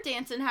 while they're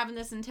dancing, having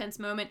this intense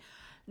moment,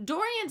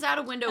 Dorian's out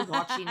a window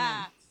watching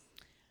them.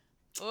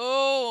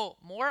 Oh,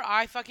 more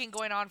eye fucking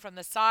going on from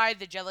the side.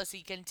 The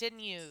jealousy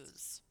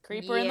continues.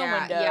 Creeper in the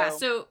window. Yeah,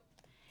 so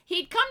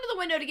he'd come to the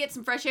window to get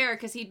some fresh air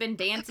because he'd been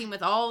dancing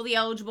with all the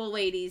eligible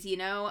ladies, you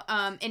know?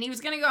 And he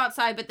was going to go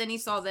outside, but then he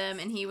saw them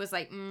and he was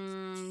like,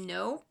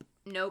 nope.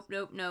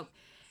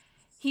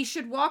 He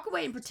should walk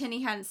away and pretend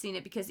he hadn't seen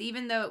it because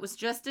even though it was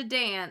just a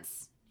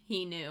dance,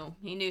 he knew.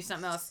 He knew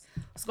something else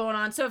was going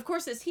on. So, of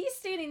course, as he's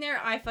standing there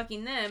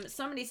eye-fucking them,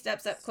 somebody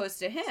steps up close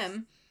to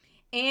him,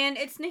 and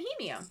it's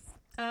Nehemia.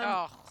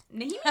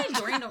 Nehemia and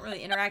Dorian don't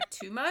really interact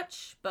too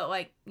much, but,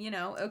 like, you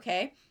know,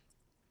 okay.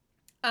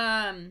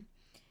 And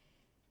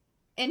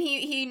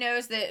he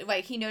knows that,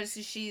 like, he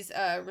notices she's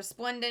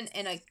resplendent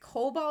in a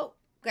cobalt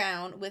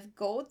gown with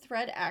gold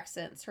thread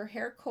accents, her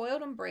hair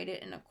coiled and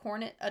braided in a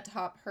coronet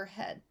atop her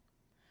head.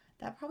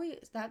 That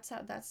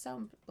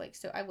sounds like,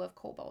 so I love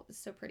cobalt. It's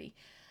so pretty.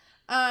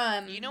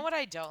 You know what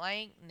I don't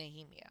like?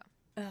 Nehemia.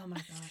 Oh my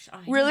gosh.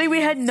 Really?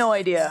 We had no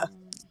idea.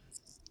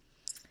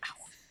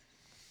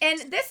 And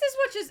this is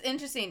what's just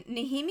interesting.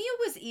 Nehemia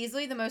was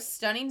easily the most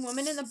stunning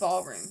woman in the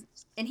ballroom.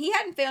 And he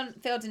hadn't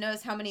failed to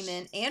notice how many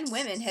men and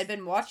women had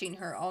been watching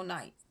her all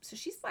night. So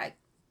she's like,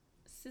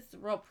 this is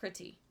real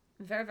pretty.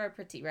 Very, very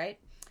pretty, right?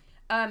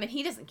 And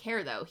he doesn't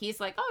care, though.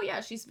 He's like, oh,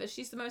 yeah, she's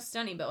the most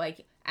stunning. But,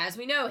 like, as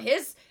we know,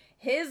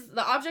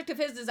 the object of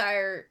his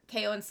desire,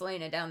 Kale and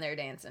Selena down there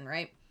dancing,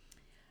 right?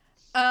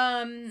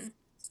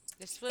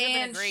 This would have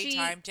been a great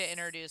time to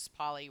introduce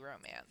poly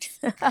romance.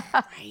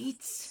 Right?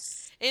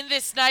 In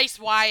this nice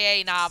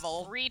YA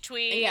novel.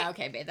 Retweet. Yeah,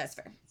 okay, babe, that's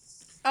fair.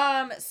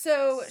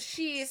 So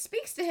she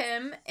speaks to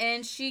him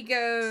and she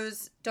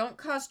goes, don't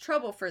cause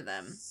trouble for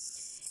them.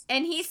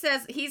 And he's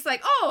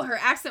like, oh, her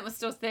accent was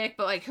still thick,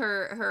 but like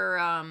her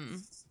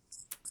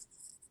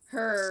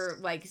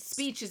like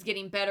speech is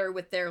getting better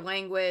with their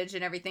language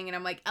and everything. And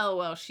I'm like, oh,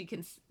 well, she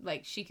could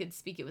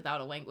speak it without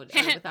a language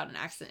or without an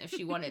accent if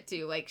she wanted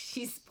to. Like,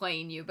 she's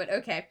playing you, but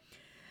okay.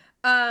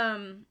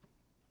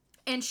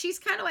 And she's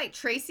kind of like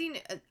tracing,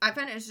 I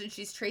find it interesting,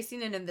 she's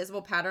tracing an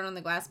invisible pattern on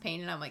the glass pane,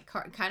 and I'm like,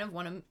 kind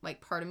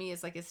of part of me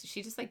is like, is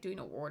she just like doing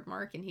a ward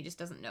mark and he just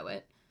doesn't know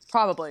it?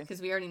 Probably.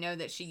 Because we already know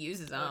that she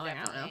uses them. Oh, like,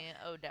 I don't know.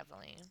 Oh,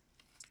 definitely.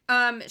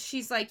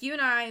 She's like, you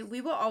and I,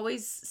 we will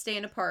always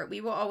stand apart. We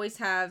will always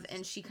have,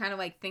 and she kind of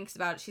like thinks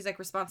about it. She's like,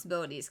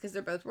 responsibilities, because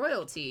they're both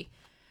royalty.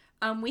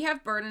 We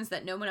have burdens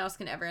that no one else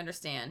can ever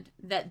understand,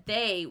 that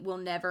they will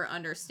never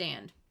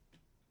understand.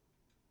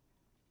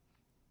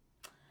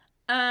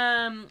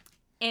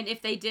 And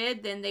if they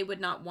did, then they would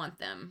not want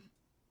them.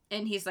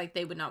 And he's like,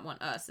 they would not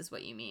want us, is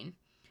what you mean.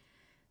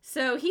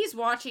 So he's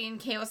watching,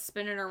 Kale's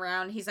spinning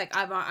around. He's like,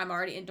 I'm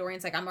already, and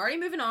Dorian's like, I'm already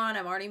moving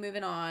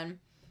on.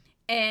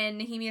 And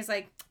Nehemia's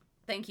like,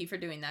 thank you for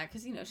doing that,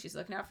 because, you know, she's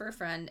looking out for a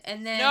friend.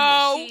 And then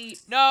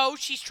No,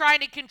 she's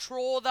trying to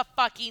control the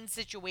fucking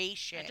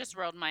situation. I just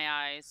rolled my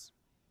eyes.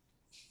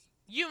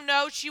 You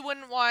know she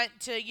wouldn't want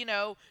to, you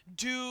know,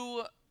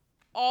 do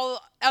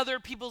all other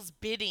people's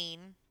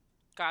bidding.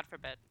 God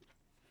forbid.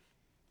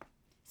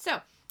 So,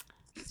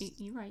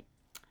 you're right.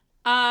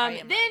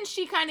 Then right.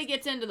 she kind of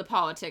gets into the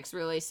politics,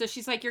 really. So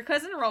she's like, your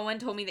cousin Rowan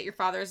told me that your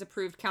father has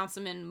approved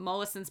Councilman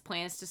Mullison's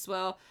plans to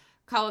swell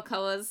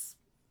Kalakalla's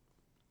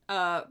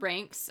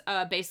ranks,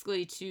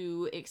 basically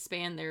to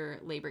expand their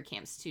labor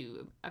camps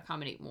to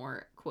accommodate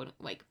more, quote,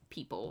 like,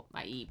 people,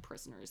 i.e.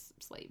 prisoners,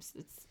 slaves.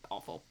 It's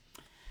awful.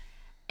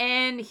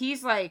 And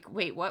he's like,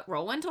 wait, what?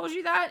 Roland told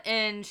you that?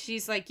 And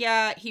she's like,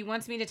 yeah, he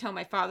wants me to tell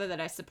my father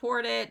that I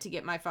support it, to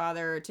get my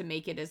father to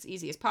make it as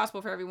easy as possible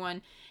for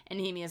everyone. And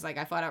Nehemia's like,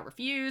 I flat out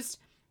refused.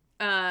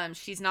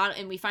 She's not,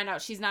 and we find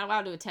out she's not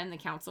allowed to attend the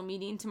council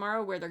meeting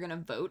tomorrow where they're going to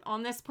vote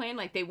on this plan.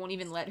 Like, they won't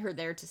even let her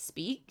there to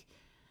speak.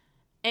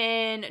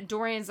 And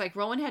Dorian's like,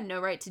 Roland had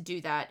no right to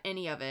do that,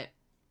 any of it.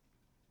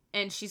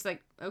 And she's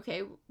like,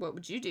 okay, what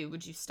would you do?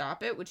 Would you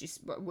stop it?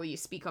 Will you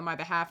speak on my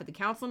behalf at the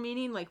council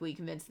meeting? Like, will you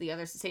convince the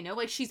others to say no?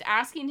 Like, she's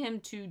asking him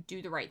to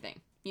do the right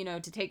thing, you know,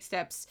 to take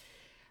steps.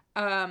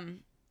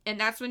 And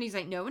that's when he's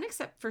like, no one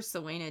except for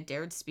Selena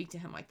dared speak to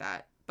him like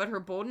that. But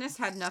her boldness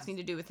had nothing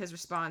to do with his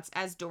response.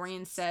 As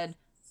Dorian said,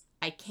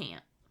 I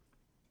can't.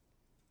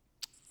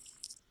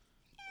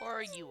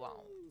 Or you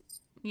won't.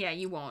 Yeah,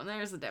 you won't.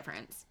 There's the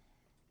difference.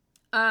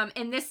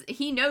 And this,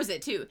 he knows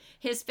it too.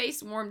 His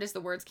face warmed as the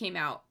words came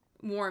out,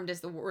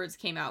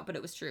 but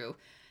it was true.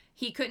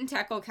 He couldn't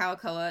tackle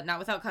Kalakalla, not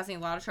without causing a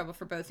lot of trouble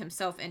for both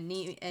himself and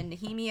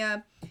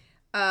Nehemia.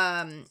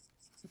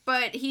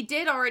 But he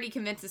did already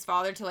convince his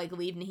father to, like,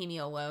 leave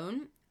Nehemia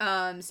alone.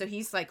 So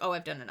he's like, oh,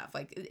 I've done enough.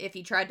 Like, if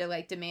he tried to,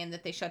 like, demand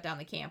that they shut down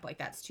the camp, like,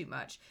 that's too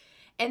much.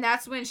 And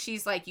that's when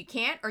she's like, you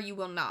can't or you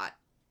will not.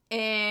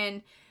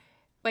 And,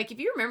 like, if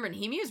you remember,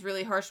 Nehemia was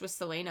really harsh with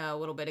Selena a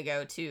little bit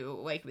ago, too.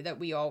 Like, that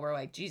we all were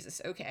like,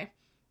 Jesus, okay.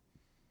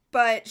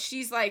 But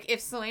she's like,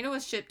 if Selena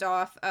was shipped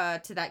off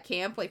to that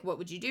camp, like, what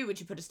would you do? Would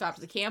you put a stop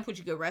to the camp? Would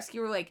you go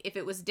rescue her? Like, if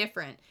it was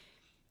different.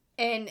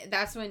 And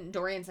that's when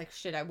Dorian's like,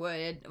 shit, I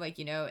would. Like,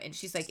 you know, and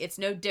she's like, it's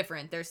no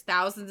different. There's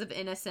thousands of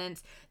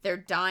innocents. They're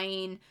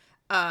dying.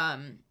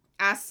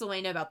 Ask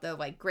Selena about the,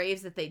 like,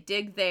 graves that they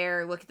dig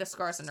there. Look at the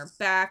scars on her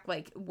back.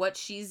 Like, what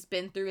she's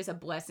been through is a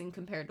blessing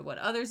compared to what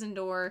others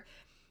endure.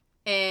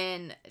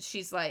 And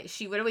she's like,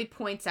 she literally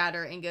points at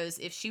her and goes,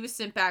 if she was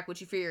sent back,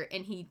 would you free her?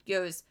 And he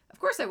goes, of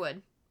course I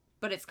would.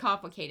 But it's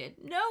complicated.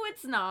 No,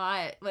 it's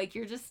not. Like,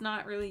 you're just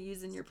not really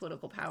using your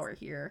political power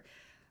here.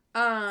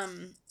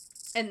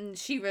 And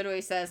she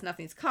literally says,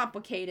 nothing's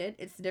complicated.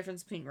 It's the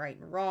difference between right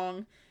and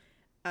wrong.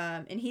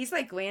 And he's,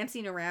 like,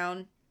 glancing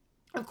around.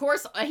 Of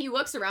course, he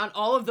looks around.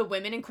 All of the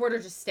women in court are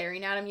just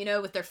staring at him, you know,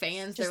 with their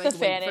fans. Just they're,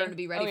 like, waiting fanning. for him to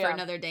be ready for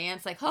another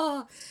dance. Like,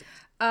 oh.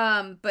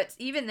 But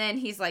even then,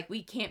 he's like,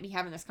 we can't be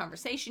having this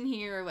conversation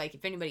here. Like,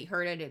 if anybody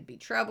heard it, it'd be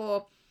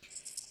trouble.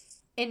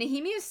 And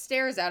Nehemia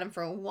stares at him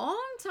for a long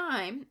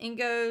time and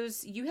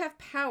goes, you have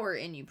power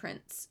in you,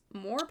 Prince.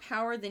 More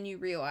power than you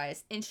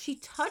realize. And she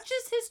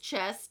touches his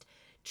chest,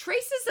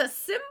 traces a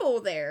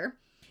symbol there.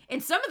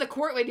 And some of the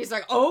court ladies are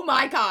like, oh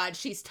my God,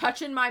 she's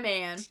touching my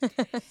man.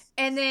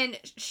 And then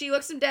she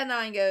looks him dead in the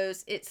eye and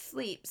goes, it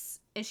sleeps.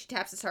 And she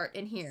taps his heart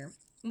in here.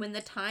 When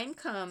the time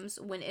comes,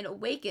 when it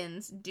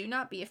awakens, do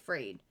not be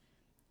afraid.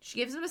 She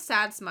gives him a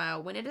sad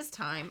smile. When it is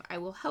time, I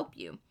will help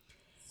you.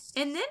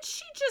 And then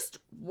she just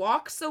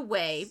walks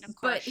away,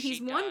 but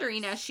he's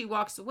wondering as she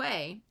walks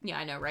away. Yeah,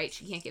 I know, right?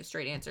 She can't give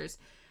straight answers.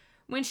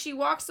 When she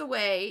walks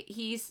away,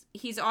 he's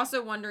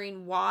also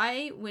wondering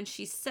why, when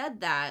she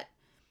said that,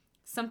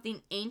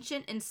 something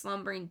ancient and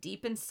slumbering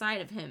deep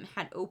inside of him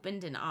had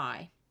opened an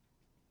eye.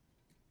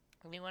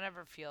 Anyone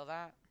ever feel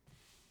that?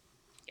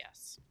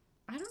 Yes.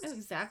 I don't know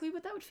exactly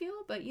what that would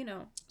feel, but, you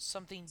know.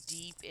 Something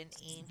deep and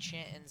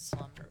ancient and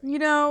slumbering. You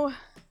know,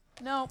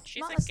 no,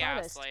 she's not a the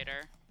slightest.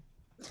 gaslighter.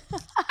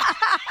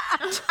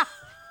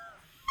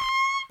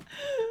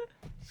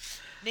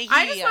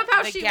 I just love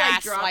how she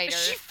like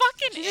drops. She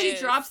fucking is. She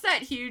drops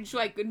that huge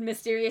like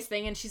mysterious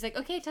thing, and she's like,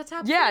 "Okay,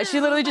 ta-ta." Yeah,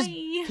 she literally just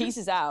bye."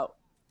 pieces out.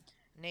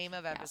 Name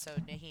of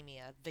episode: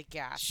 Nehemia, the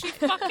gas. She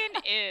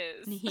fucking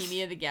is.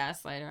 Nehemia the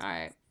gaslighter. All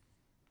right.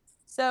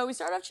 So we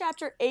start off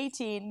chapter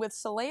 18 with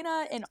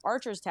Selena in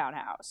Archer's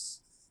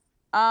townhouse.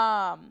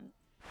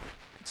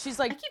 She's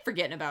like, I keep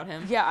forgetting about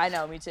him. Yeah, I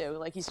know, me too.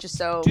 Like, he's just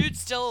so... Dude's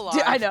still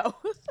alive. I know.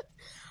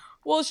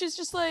 Well, she's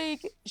just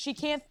like,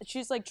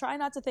 she's like, trying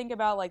not to think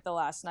about like the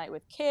last night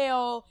with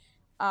Kale.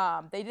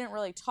 They didn't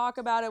really talk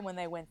about it when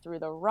they went through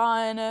the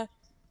run.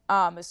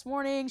 This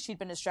morning, she'd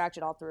been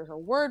distracted all through her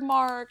word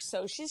marks.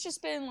 So she's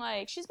just been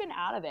like, she's been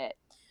out of it.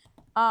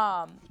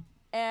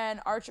 And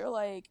Archer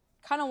like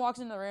kind of walks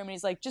into the room and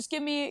he's like, just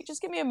give me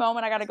a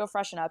moment. I got to go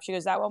freshen up. She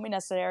goes, that won't be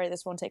necessary.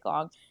 This won't take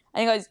long.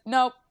 And he goes,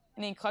 nope.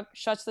 And he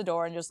shuts the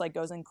door and just like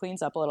goes and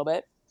cleans up a little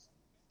bit.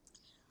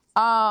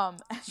 And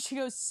she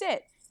goes,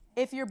 sit.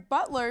 If your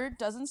butler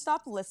doesn't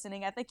stop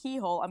listening at the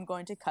keyhole, I'm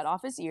going to cut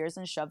off his ears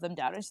and shove them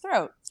down his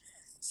throat.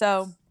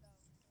 So,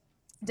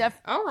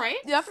 all right.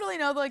 Definitely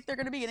know like they're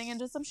going to be getting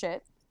into some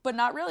shit, but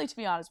not really, to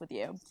be honest with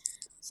you.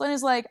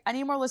 Selena's like, I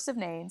need more lists of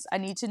names. I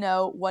need to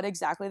know what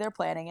exactly they're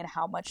planning and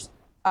how much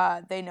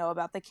they know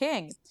about the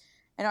king.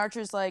 And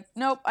Archer's like,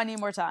 nope, I need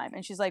more time.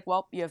 And she's like,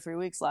 well, you have 3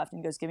 weeks left. And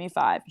he goes, give me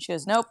 5. And she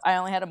goes, nope, I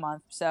only had a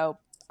month, so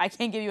I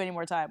can't give you any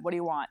more time. What do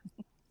you want?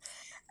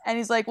 And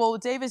he's like, well,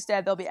 with Davis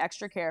dead, there'll be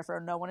extra care for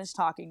no one is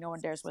talking. No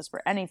one dares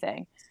whisper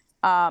anything.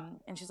 And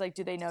she's like,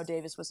 do they know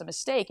Davis was a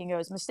mistake? And he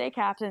goes, mistake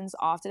happens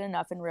often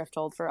enough in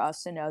Rifthold for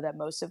us to know that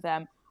most of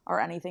them are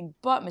anything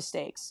but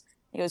mistakes.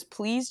 He goes,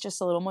 please,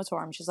 just a little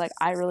moratorium. She's like,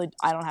 I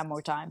don't have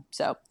more time.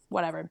 So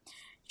whatever.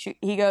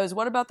 He goes,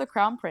 what about the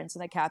crown prince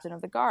and the captain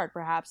of the guard?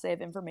 Perhaps they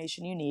have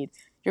information you need.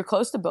 You're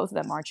close to both of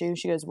them, aren't you?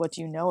 She goes, what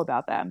do you know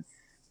about them?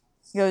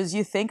 He goes,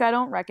 you think I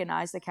don't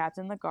recognize the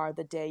captain of the guard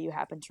the day you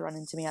happened to run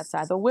into me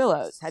outside the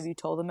Willows? Have you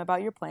told them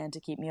about your plan to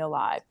keep me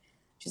alive?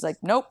 She's like,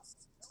 nope,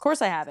 of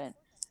course I haven't.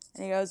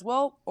 And he goes,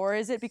 well, or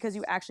is it because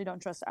you actually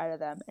don't trust either of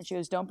them? And she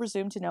goes, don't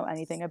presume to know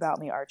anything about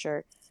me,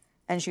 Archer.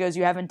 And she goes,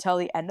 you have until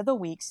the end of the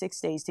week, 6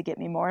 days, to get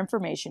me more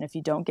information. If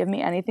you don't give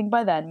me anything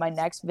by then, my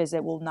next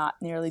visit will not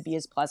nearly be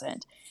as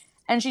pleasant.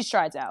 And she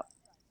strides out.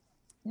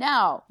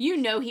 Now. You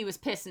know he was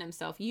pissing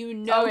himself. You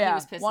know he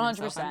was pissing 100%.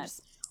 himself.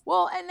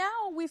 Well, and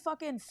now we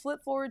fucking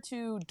flip forward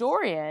to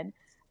Dorian,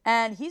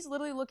 and he's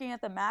literally looking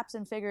at the maps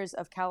and figures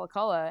of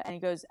Calaculla, and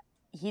he goes,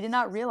 he did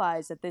not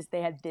realize that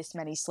they had this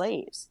many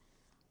slaves.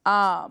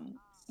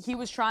 He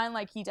was trying,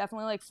 like, he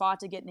definitely, like, fought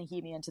to get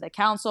Nehemia into the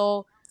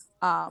council,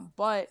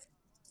 but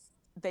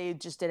they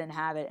just didn't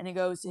have it. And he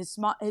goes,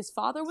 his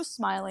father was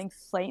smiling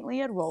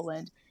faintly at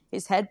Roland,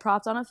 his head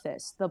propped on a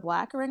fist. The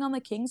black ring on the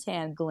king's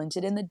hand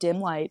glinted in the dim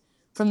light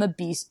from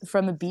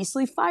the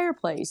beastly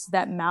fireplace,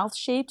 that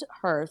mouth-shaped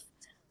hearth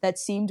that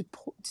seemed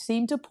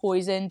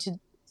poised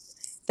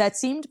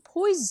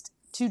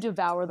to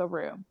devour the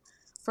room.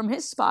 From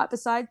his spot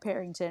beside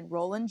Parrington,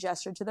 Roland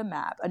gestured to the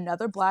map.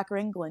 Another black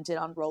ring glinted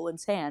on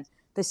Roland's hand,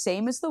 the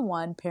same as the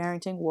one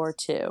Parrington wore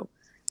too.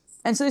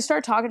 And so they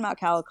start talking about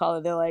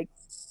Calicola. They're like,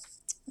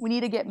 we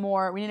need to get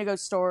more. We need to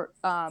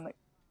go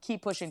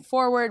keep pushing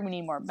forward. We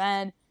need more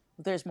men.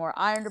 There's more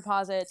iron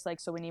deposits. Like,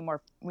 so we need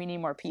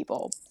more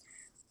people.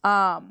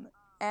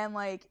 And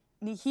like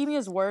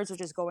Nehemia's words are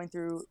just going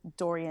through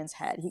Dorian's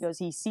head. He goes,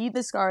 he see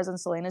the scars on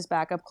Selena's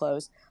back up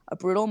close, a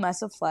brutal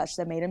mess of flesh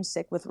that made him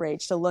sick with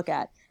rage to look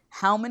at.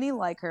 How many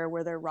like her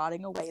were there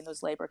rotting away in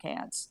those labor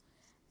camps?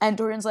 And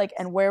Dorian's like,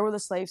 and where will the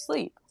slaves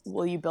sleep?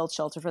 Will you build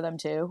shelter for them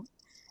too?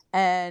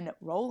 And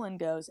Roland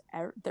goes,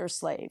 they're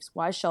slaves.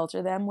 Why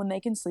shelter them when they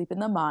can sleep in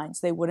the mines?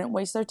 They wouldn't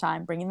waste their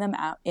time bringing them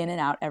out in and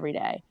out every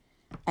day.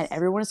 And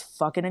everyone is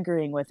fucking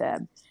agreeing with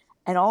him.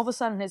 And all of a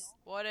sudden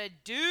what a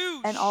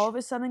douche. And all of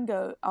a sudden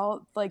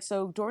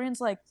so Dorian's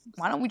like,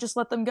 why don't we just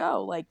let them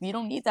go? Like, we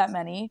don't need that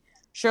many.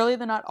 Surely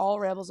they're not all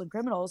rebels and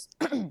criminals.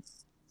 And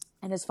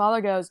his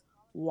father goes,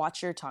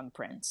 watch your tongue,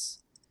 Prince.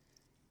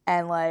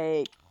 And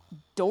like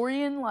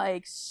Dorian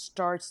like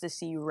starts to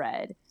see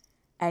red.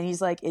 And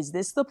he's like, is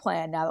this the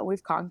plan? Now that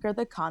we've conquered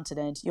the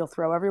continent, you'll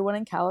throw everyone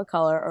in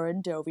Calicola or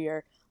in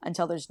Dovier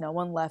until there's no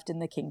one left in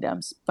the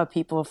kingdoms but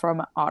people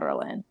from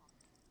Otterland.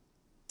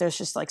 There's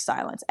just like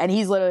silence. And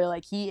he's literally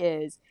like,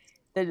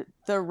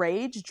 the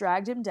rage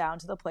dragged him down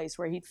to the place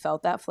where he'd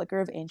felt that flicker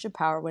of ancient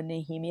power when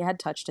Nehemia had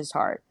touched his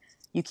heart.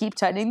 You keep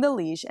tightening the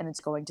leash and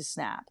it's going to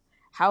snap.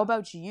 How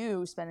about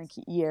you spend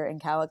a year in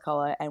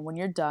Calicola, and when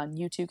you're done,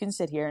 you two can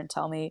sit here and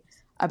tell me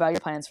about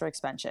your plans for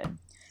expansion.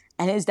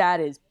 And his dad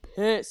is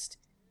pissed.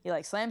 He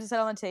like slams his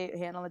head on the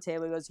hand on the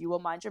table. He goes, you will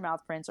mind your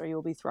mouth, Prince, or you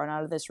will be thrown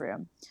out of this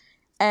room.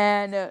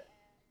 And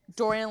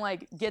Dorian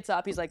like gets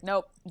up. He's like,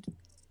 nope.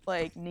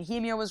 Like,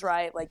 Nehemia was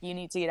right. Like, you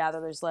need to get out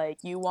of there. There's like,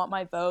 you want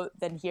my vote?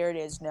 Then here it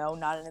is. No,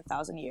 not in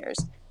 1,000 years.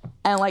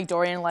 And like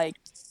Dorian like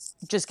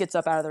just gets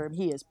up out of the room.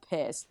 He is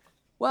pissed.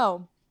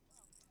 Well,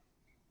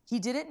 he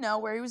didn't know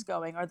where he was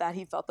going or that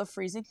he felt the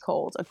freezing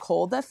cold, a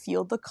cold that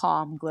fueled the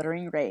calm,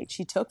 glittering rage.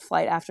 He took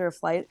flight after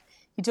flight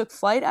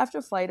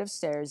of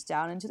stairs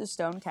down into the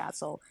stone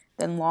castle,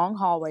 then long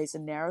hallways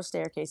and narrow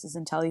staircases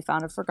until he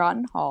found a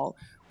forgotten hall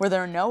where there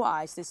were no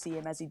eyes to see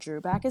him as he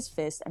drew back his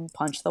fist and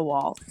punched the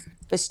wall.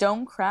 The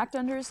stone cracked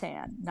under his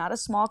hand, not a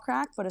small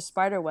crack, but a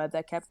spider web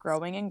that kept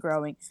growing and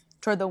growing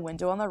toward the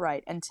window on the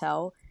right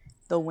until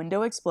the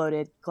window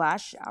exploded,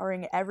 glass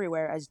showering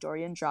everywhere as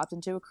Dorian dropped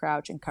into a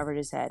crouch and covered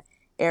his head.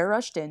 Air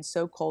rushed in,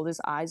 so cold his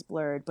eyes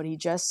blurred, but he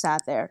just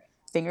sat there,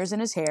 fingers in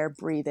his hair,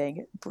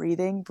 breathing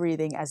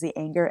as the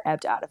anger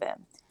ebbed out of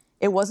him.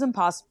 It wasn't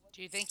possible.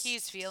 Do you think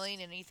he's feeling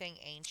anything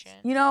ancient?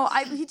 You know,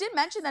 he did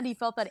mention that he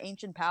felt that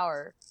ancient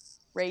power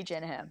rage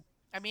in him.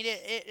 I mean,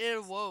 it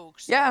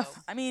awoke. So. Yeah,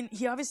 I mean,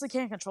 he obviously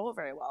can't control it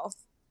very well.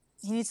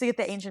 He needs to get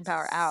the ancient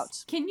power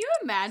out. Can you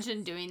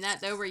imagine doing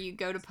that, though, where you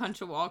go to punch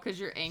a wall because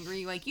you're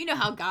angry? Like, you know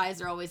how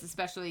guys are always,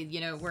 especially,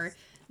 you know, where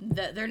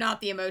they're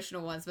not the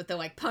emotional ones, but they'll,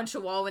 like, punch a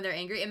wall when they're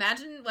angry.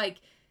 Imagine, like,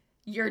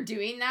 you're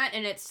doing that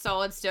and it's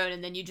solid stone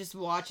and then you just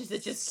watch as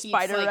it just keeps,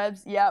 spider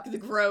webs, yep,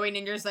 growing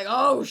and you're just like,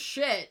 oh,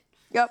 shit.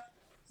 Yep.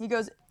 He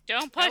goes,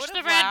 don't push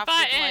the red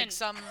button.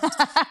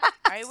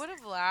 I would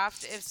have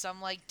laughed if some,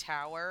 like,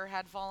 tower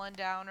had fallen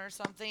down or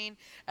something,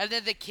 and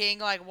then the king,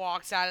 like,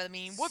 walks out of the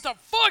meeting. What the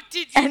fuck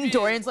did you do? And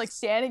Dorian's, like,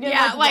 standing in,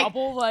 like,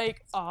 rubble,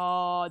 like,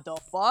 the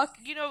fuck?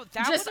 You know,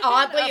 that just would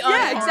have been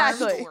a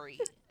better story.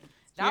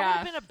 That would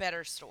have been a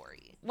better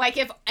story. Like,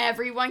 if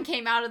everyone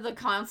came out of the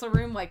console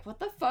room, like, what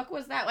the fuck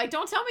was that? Like,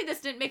 don't tell me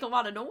this didn't make a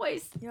lot of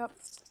noise. Yep.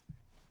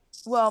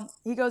 Well,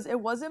 he goes, it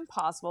wasn't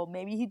possible.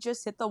 Maybe he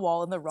just hit the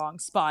wall in the wrong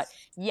spot.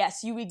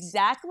 Yes, you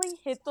exactly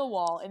hit the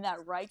wall in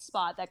that right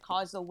spot that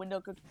caused the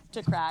window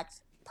to crack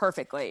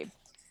perfectly.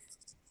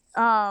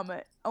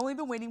 Only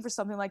been waiting for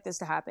something like this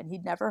to happen.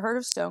 He'd never heard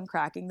of stone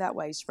cracking that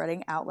way,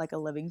 spreading out like a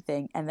living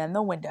thing. And then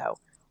the window.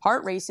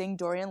 Heart racing,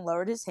 Dorian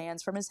lowered his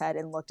hands from his head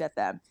and looked at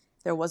them.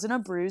 There wasn't a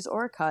bruise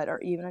or a cut or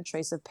even a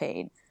trace of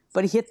pain.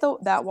 But he hit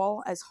that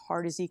wall as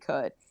hard as he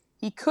could.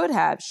 He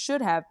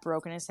should have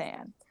broken his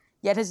hand.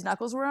 Yet his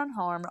knuckles were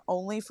unharmed,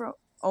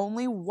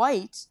 only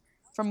white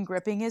from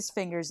gripping his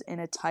fingers in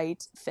a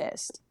tight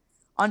fist.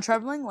 On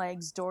trembling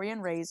legs,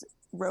 Dorian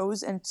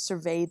rose and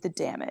surveyed the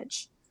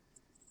damage.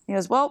 He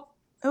goes, well,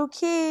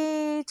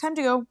 okay, time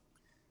to go.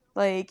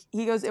 Like,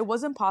 he goes, it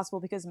wasn't possible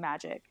because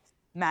magic.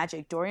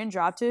 Dorian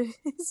dropped to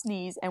his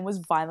knees and was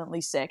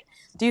violently sick.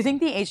 Do you think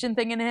the ancient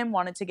thing in him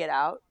wanted to get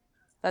out?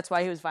 That's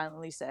why he was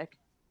violently sick.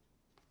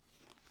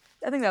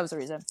 I think that was the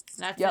reason.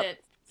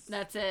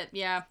 That's it,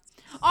 yeah.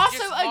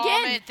 Also,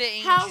 again, the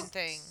ancient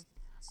thing.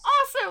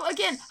 Also,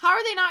 again, how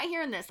are they not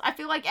hearing this? I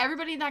feel like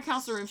everybody in that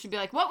council room should be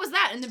like, "What was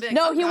that?" And they'd be like,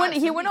 "No,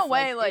 he went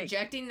away like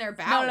ejecting their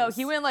bowels." No,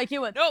 he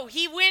went. No,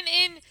 he went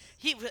in.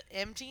 He was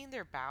emptying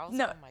their bowels.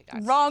 No, oh my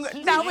god, wrong.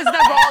 That was the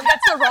wrong.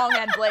 That's the wrong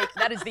end, Blake.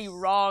 That is the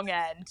wrong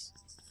end.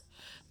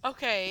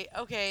 Okay.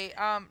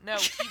 No,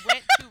 he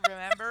went to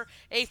remember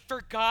a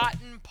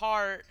forgotten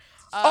part.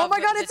 Oh my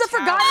god, it's a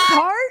forgotten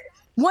part.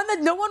 One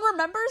that no one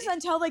remembers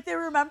until like they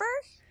remember.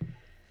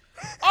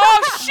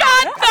 Oh,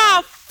 shut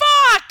the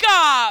fuck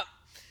up!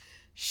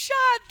 Shut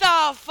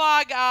the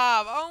fuck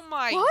up! Oh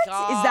my god!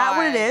 What? Is that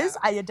what it is?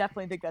 I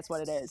definitely think that's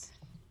what it is.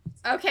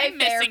 Okay, I'm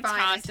fair, missing fine.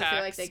 I still feel like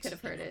context. they could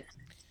have heard it.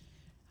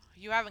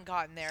 You haven't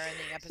gotten there in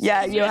the episode.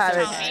 Yeah, Can you just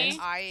haven't.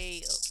 tell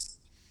me?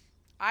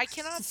 I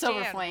cannot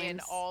Silver stand when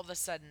Flames. all of a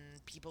sudden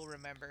people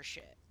remember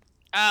shit.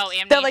 Oh,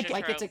 amnesia They're like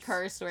Like it's a tropes.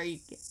 curse where you.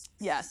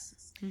 Yes.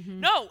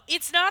 Mm-hmm. No,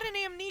 it's not an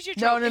amnesia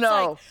No, trope. no, It's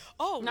no. like,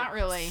 oh, Not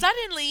really.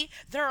 suddenly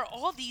there are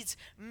all these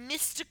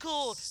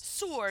mystical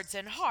swords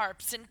and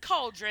harps and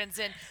cauldrons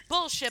and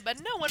bullshit, but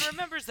no one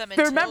remembers them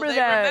until Remember they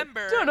that.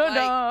 remember. Dun, dun, Like,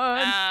 dun.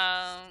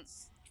 I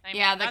mean,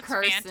 Yeah, the that's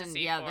curse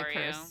fantasy and for the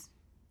you. curse.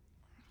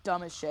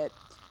 Dumb as shit.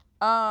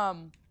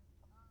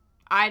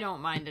 I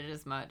don't mind it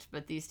as much,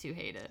 but these two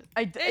hate it.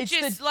 It's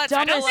just the let's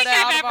dumbest. pull it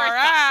out of our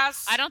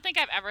ass. I don't think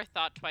I've ever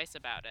thought twice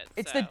about it.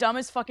 It's so. the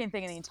dumbest fucking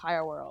thing in the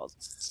entire world.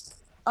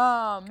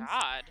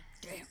 God.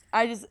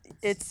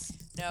 It's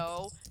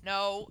No,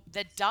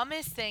 the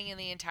dumbest thing in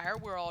the entire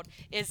world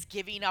is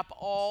giving up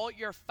all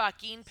your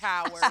fucking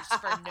powers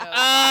for no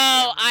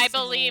Oh, goddamn I reason.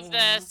 believe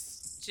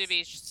this to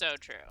be so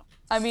true.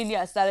 I mean,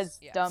 yes, that is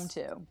Yes. dumb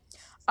too.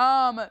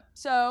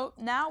 So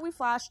now we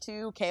flash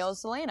to Kale and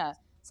Selena.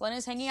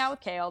 Selena's hanging out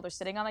with Kale. They're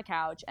sitting on the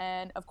couch,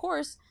 and of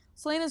course,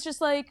 Selena's just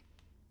like,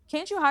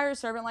 "Can't you hire a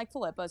servant like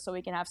Philippa so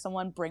we can have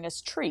someone bring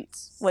us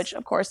treats?" Which,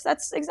 of course,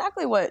 that's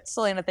exactly what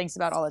Selena thinks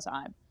about all the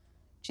time.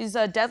 She's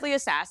a deadly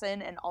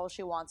assassin, and all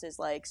she wants is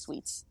like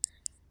sweets.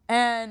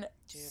 And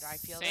Dude, I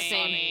feel this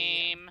on a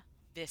Same.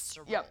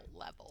 visceral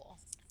level.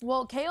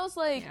 well, Kale's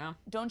like, Yeah.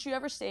 "Don't you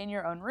ever stay in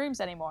your own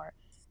rooms anymore?"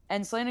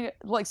 And Selena,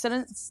 like, she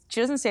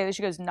doesn't say this.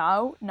 She goes,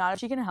 "No, not if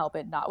she can help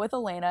it. Not with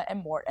Elena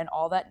and Mort and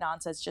all that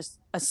nonsense. Just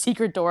a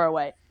secret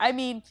doorway." I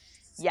mean,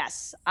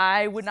 yes,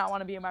 I would not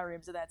want to be in my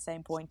rooms at that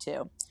same point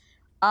too.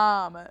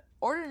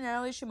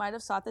 Ordinarily, she might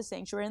have sought the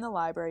sanctuary in the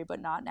library,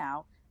 but not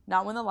now.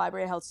 Not when the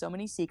library held so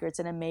many secrets,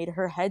 and it made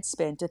her head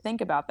spin to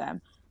think about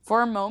them.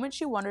 For a moment,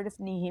 she wondered if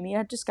Nehemia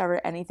had discovered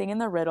anything in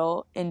the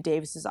riddle in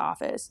Davis's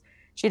office.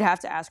 She'd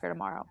have to ask her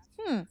tomorrow.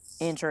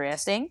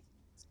 Interesting.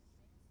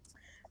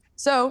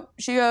 So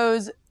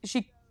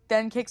she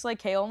then kicks like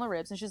Kale in the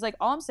ribs, and she's like,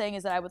 "All I'm saying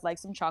is that I would like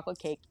some chocolate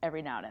cake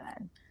every now and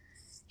then."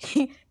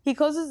 He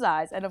closes his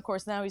eyes, and of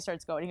course now he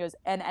starts going. He goes,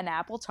 and an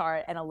apple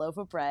tart, and a loaf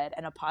of bread,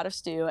 and a pot of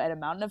stew, and a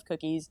mountain of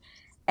cookies,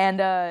 and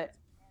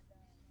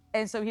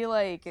so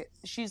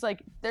she's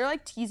like, they're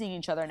like teasing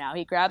each other now.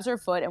 He grabs her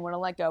foot and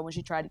wouldn't let go when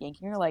she tried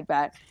yanking her leg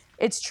back.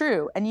 It's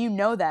true, and you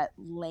know that,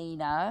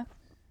 Lena.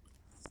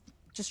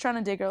 Just trying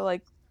to dig her,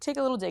 like, take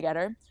a little dig at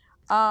her.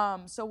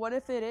 So what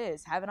if it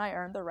is? Haven't I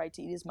earned the right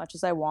to eat as much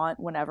as I want,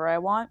 whenever I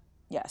want?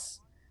 Yes.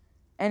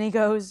 And he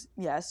goes,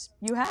 yes,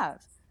 you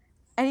have.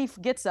 And he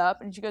gets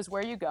up, and she goes,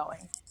 where are you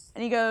going?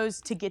 And he goes,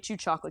 to get you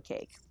chocolate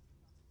cake.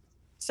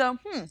 So,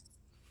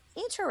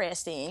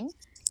 interesting.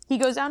 He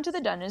goes down to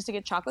the dungeons to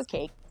get chocolate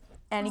cake,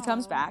 and he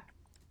comes back.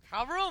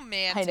 How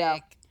romantic. I know.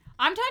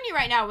 I'm telling you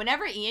right now,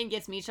 whenever Ian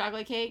gets me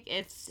chocolate cake,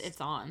 it's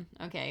on.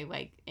 Okay,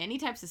 like any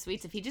types of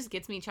sweets. If he just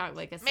gets me chocolate,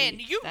 like a Man,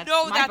 sweet, you that's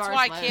know my that's bar's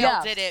why low. Kale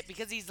Yeah. did it,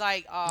 because he's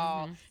like,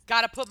 oh,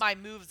 gotta put my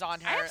moves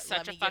on her. I have Let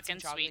such a me get some fucking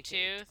chocolate sweet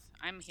cake. tooth.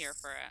 I'm here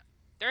for it.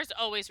 There's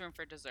always room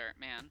for dessert,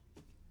 man.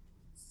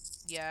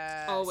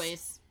 Yes.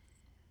 Always.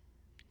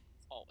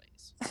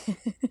 Always.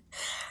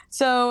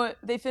 So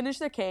they finish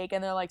their cake,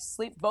 and they're like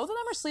both of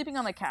them are sleeping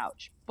on the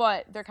couch,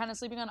 but they're kind of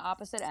sleeping on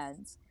opposite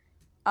ends.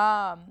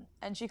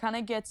 And she kind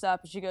of gets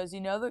up, and she goes,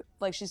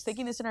 she's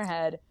thinking this in her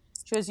head.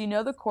 She goes,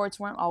 the courts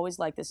weren't always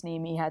like this,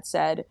 Nimi had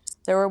said.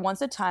 There were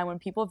once a time when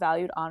people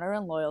valued honor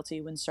and loyalty,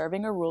 when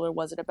serving a ruler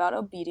wasn't about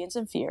obedience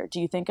and fear. Do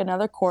you think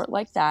another court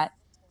like that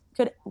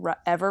could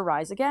ever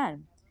rise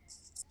again?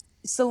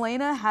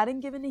 Selena hadn't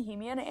given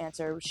Nehemia an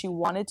answer. She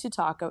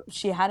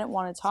hadn't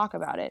wanted to talk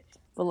about it.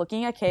 But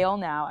looking at Kale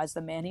now, as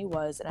the man he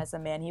was, and as the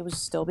man he was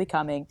still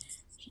becoming,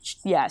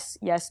 yes,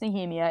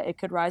 Nehemia, it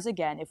could rise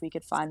again if we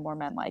could find more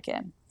men like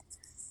him.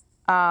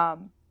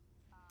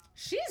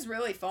 She's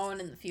really fallen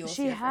in the fields.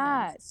 She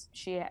has.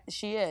 She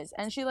is.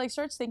 And she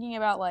starts thinking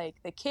about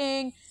the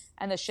king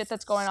and the shit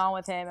that's going on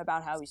with him,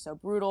 about how he's so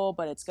brutal,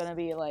 but it's gonna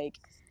be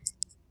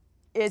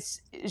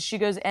she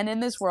goes, and in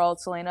this world,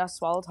 Selena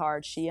swallowed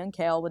hard. She and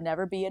Kale would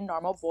never be a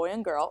normal boy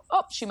and girl.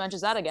 Oh, she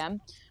mentions that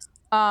again.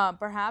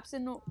 Perhaps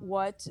in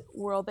what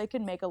world they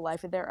could make a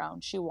life of their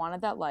own. She wanted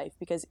that life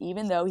because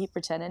even though he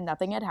pretended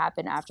nothing had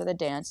happened after the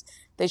dance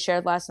they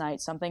shared last night,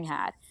 something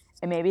had.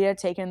 And maybe it had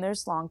taken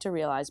this long to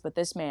realize, but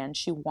this man,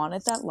 she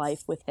wanted that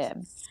life with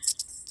him.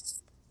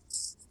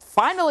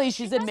 Finally,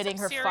 she's admitting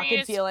her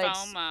fucking feelings.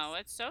 FOMO.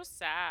 It's so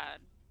sad.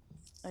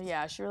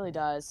 Yeah, she really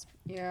does.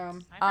 Yeah.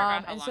 I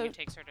forgot how and long so- it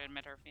takes her to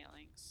admit her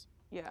feelings.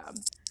 Yeah.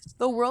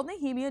 The world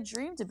Nehemia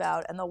dreamed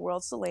about and the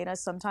world Selena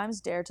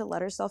sometimes dared to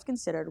let herself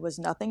consider was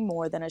nothing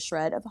more than a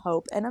shred of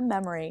hope and a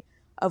memory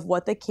of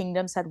what the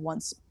kingdoms had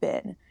once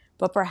been.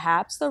 But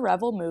perhaps the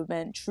rebel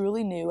movement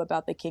truly knew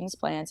about the king's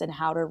plans and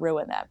how to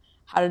ruin them,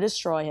 how to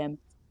destroy him,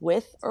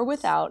 with or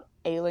without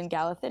Aelin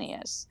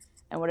Galathinius,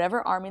 and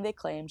whatever army they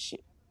claimed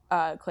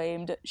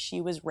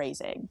she was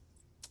raising.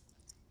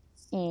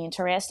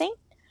 Interesting.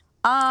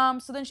 So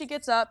then she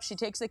gets up, she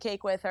takes the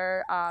cake with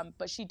her,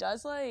 but she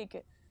does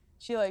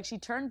She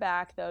turned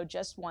back, though,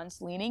 just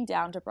once, leaning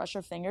down to brush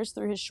her fingers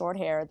through his short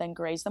hair, then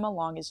grazed them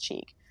along his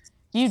cheek.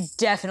 You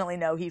definitely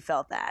know he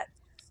felt that.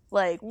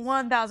 Like,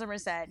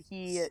 1,000%,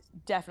 he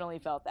definitely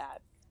felt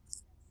that.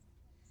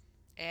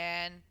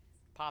 And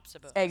pops a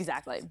book.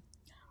 Exactly.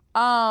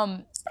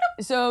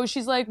 So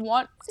she's like,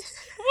 what?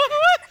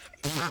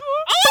 Oh,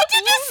 I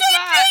did the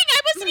same thing! I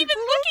wasn't even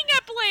looking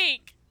at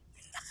Blake!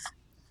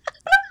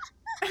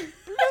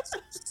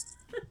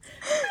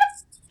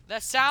 The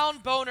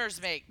sound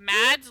boners make.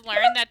 Mads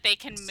learned that they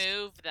can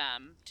move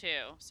them,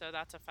 too. So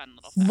that's a fun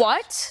little fact.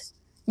 What?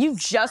 You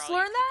just For all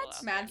you learned people that?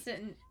 out there. Mads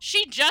didn't.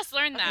 She just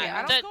learned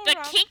that. I don't The go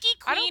around- kinky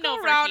I don't queen go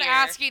over around here.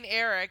 asking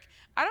Eric.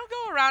 I don't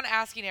go around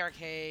asking Eric,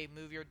 hey,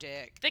 move your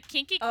dick. The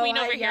kinky queen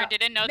over here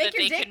didn't know that Make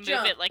your they dick can move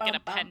jump. it like an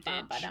Bum, bum, appendage.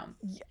 bum, ba-dum.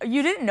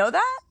 You didn't know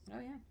that? Oh,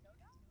 yeah.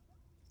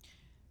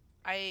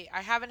 I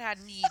haven't had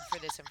need for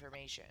this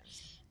information.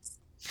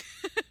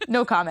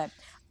 No comment.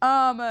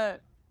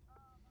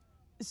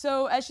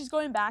 So as she's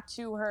going back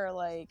to her,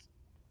 like,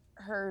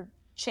 her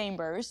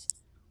chambers,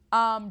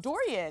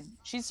 Dorian,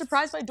 she's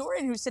surprised by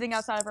Dorian, who's sitting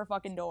outside of her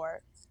fucking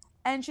door.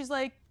 And she's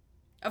like,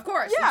 Of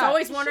course. yeah. It's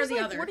always one or She's the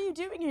like, other. what are you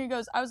doing here? He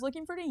goes, I was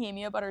looking for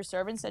Nehemia, but her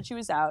servant said she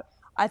was out.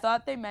 I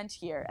thought they meant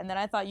here. And then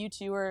I thought you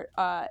two were,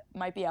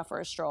 might be out for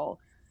a stroll.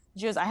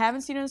 She goes, I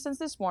haven't seen her since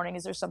this morning.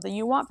 Is there something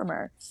you want from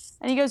her?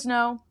 And he goes,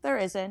 no, there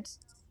isn't.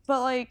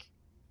 But, like,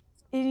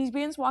 and he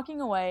begins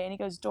walking away, and he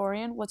goes,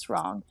 Dorian, what's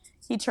wrong?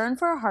 He turned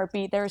for a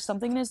heartbeat. There was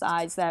something in his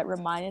eyes that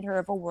reminded her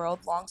of a world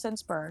long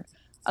since burned,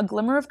 a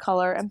glimmer of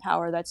color and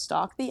power that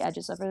stalked the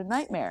edges of her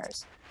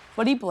nightmares.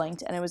 But he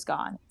blinked, and it was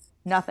gone.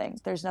 Nothing.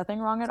 There's nothing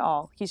wrong at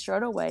all. He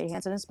strode away,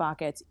 hands in his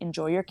pockets.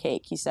 Enjoy your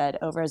cake, he said,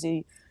 over as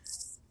he...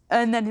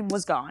 And then he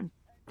was gone.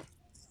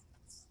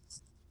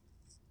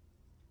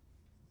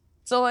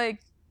 So, like...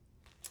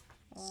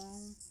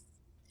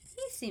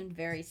 He seemed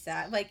very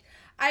sad. Like,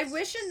 I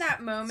wish in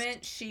that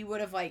moment she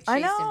would have, like, chased I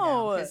him down.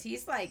 know. Because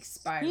he's, like,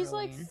 spiraling. He's,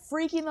 like,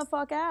 freaking the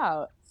fuck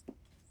out.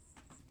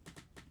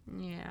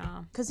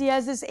 Yeah. Because he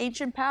has this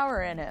ancient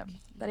power in him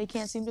that he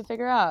can't seem to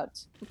figure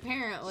out.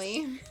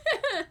 Apparently.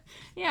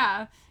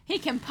 Yeah. He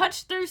can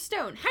punch through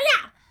stone.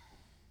 Hiya!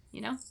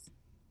 You know?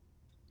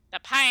 The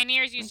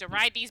pioneers used to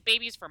ride these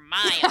babies for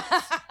miles.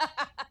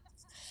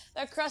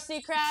 The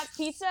Krusty Krab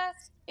pizza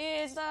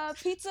is the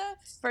pizza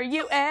for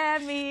you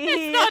and me.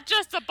 It's not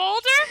just a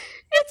boulder,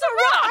 It's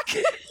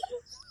a rock.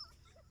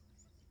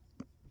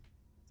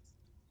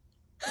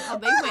 Oh,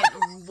 they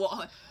went...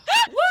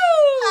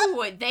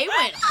 Woo! They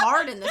went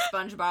hard in the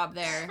SpongeBob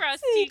there.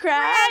 Krusty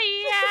Krab.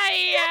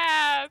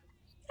 Yeah.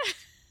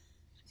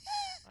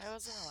 I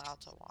wasn't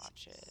allowed to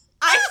watch it.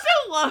 I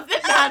still love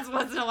that Mads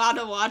wasn't allowed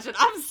to watch it.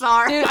 I'm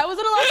sorry. Dude, I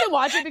wasn't allowed to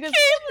watch it because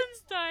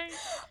Caitlin's dying.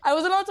 I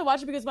wasn't allowed to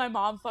watch it because my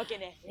mom fucking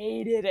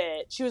hated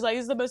it. She was like,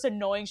 "This is the most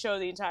annoying show in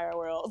the entire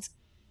world."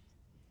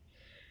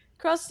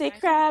 Krusty I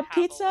Krab have a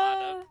pizza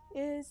lot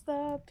is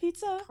the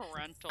pizza.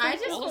 Parental I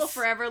just will rules.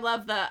 forever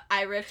love the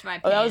I ripped my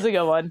pants. Oh, that was a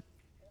good one.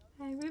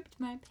 I ripped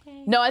my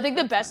pants. No, I think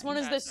the best one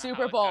is the That's not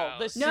Super how it Bowl.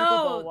 The goes. Super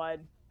No. Bowl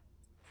one.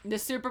 The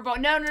Super Bowl.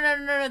 No. The I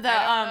don't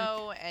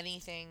know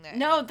anything that.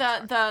 No, anyone's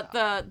talking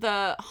about.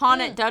 the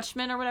haunted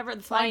Dutchman or whatever,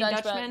 the Flying Flying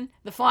Dutchman. Dutchman.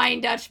 The Flying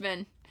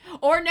Dutchman.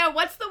 Or no,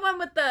 what's the one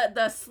with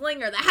the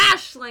slinger, the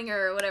hash slinger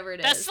or whatever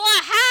it The is?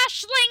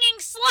 hash slinging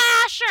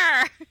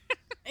slasher.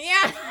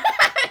 Yeah,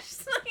 hash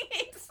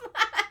slinging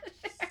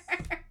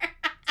slasher.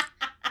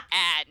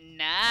 At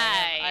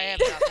night. I have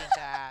nothing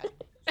to add.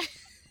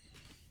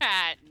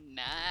 At I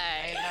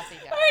night. have nothing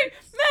to All add. right,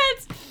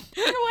 Mads,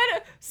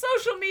 what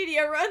social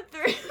media run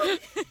through?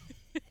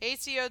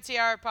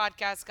 ACOTR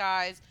podcast,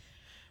 guys.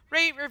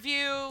 Rate,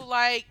 review,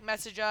 like,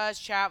 message us,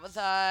 chat with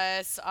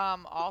us.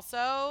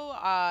 Also,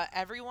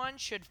 everyone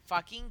should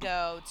fucking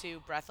go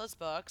to Breathless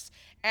Books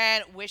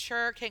and wish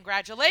her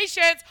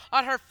congratulations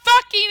on her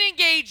fucking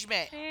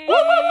engagement. Hey.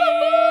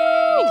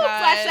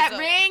 Flash that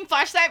ring,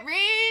 flash that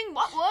ring.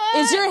 What?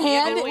 Is your We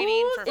have hand? been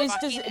waiting for Does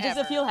fucking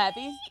it feel ever.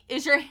 heavy?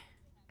 Is your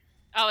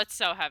Oh, it's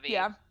so heavy.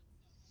 Yeah.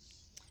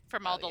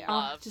 From all Oh, the yeah.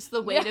 love. just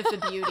the weight of the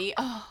beauty?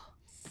 Oh.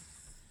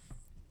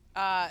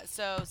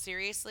 So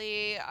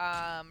seriously,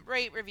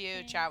 rate,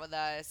 review, chat with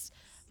us.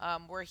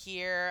 We're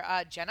here.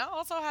 Jenna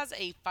also has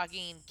a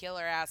fucking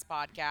killer ass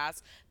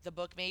podcast, The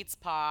Bookmates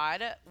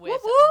Pod with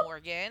Whoop, whoop.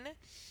 Morgan.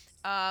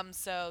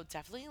 So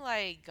definitely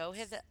like go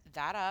hit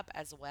that up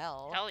as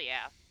well. Hell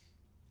yeah.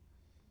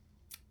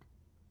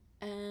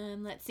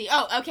 Let's see.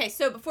 Oh, okay.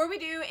 So before we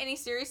do any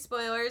serious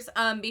spoilers,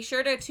 be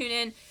sure to tune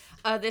in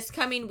this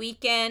coming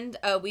weekend.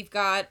 We've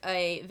got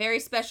a very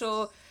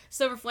special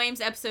Silver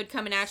Flames episode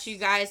coming at you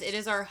guys. It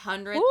is our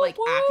 100th Whoop, like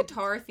whoop.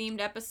 ACOTAR themed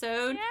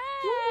episode.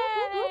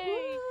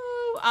 Yay.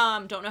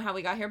 Don't know how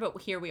we got here, but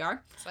here we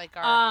are. It's like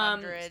our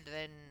Um,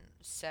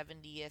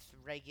 170th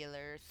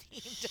regular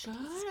themed Shut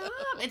episode.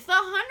 up. It's the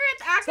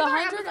 100th It's the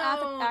ACOTAR 100th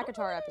episode.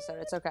 ACOTAR episode.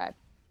 It's okay.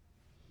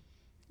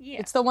 Yeah.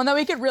 It's the one that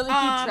we could really keep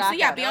track so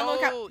yeah, of. be on the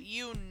lookout. No,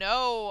 you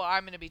know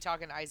I'm gonna be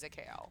talking to Isaac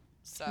Hale.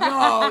 So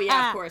Oh,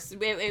 yeah, of course.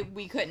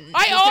 We couldn't.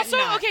 I We also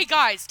could not. okay,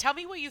 guys, tell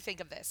me what you think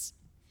of this.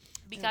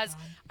 because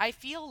I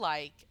feel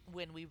like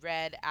when we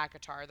read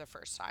ACOTAR the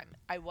first time,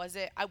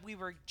 we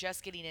were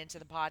just getting into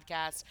the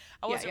podcast.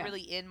 I wasn't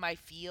really in my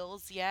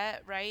feels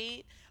yet,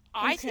 right?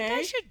 I think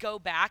I should go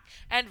back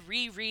and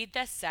reread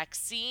the sex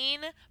scene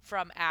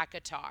from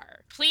ACOTAR.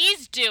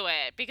 Please do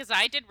it, because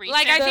I did recently.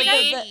 Like, I think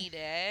I need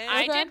it.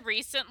 I did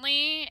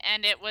recently,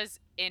 and it was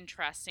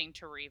interesting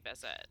to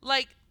revisit.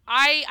 Like,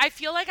 I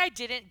feel like I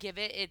didn't give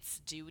it its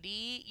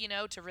duty,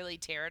 to really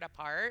tear it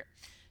apart.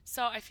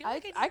 So I feel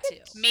like I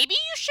need to. Maybe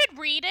you should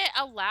read it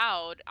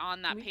aloud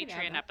on that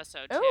Patreon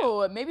episode, too.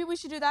 Oh, maybe we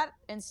should do that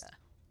instead.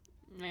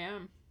 Yeah.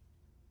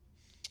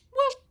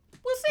 Well,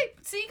 we'll see.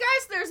 See,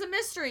 guys, there's a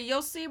mystery.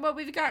 You'll see what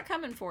we've got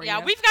coming for you.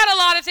 Yeah, we've got a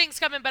lot of things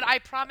coming, but I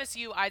promise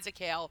you, Isaac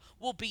Hale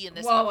will be in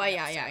this. Whoa,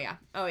 yeah.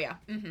 Oh, yeah.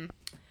 Mm-hmm.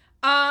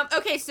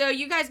 Okay, so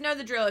you guys know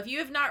the drill. If you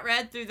have not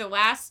read through the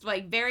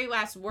very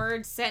last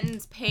word,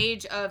 sentence,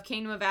 page of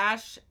Kingdom of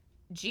Ash,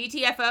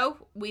 GTFO,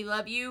 we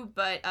love you,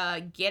 but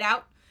get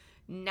out.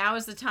 Now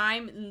is the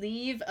time.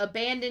 Leave.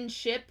 Abandon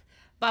ship.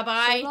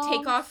 Bye-bye. So long,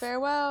 take off.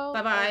 Farewell.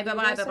 Bye-bye.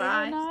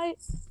 Bye-bye.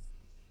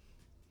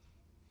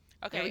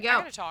 Okay, there we go. I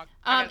gotta talk.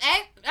 Hang on.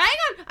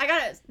 I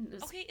gotta.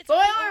 Okay, it's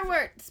Spoiler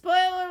alert.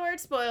 Spoiler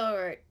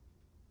alert.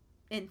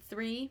 In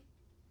 3,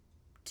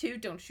 2,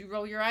 don't you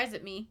roll your eyes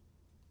at me.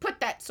 Put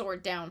that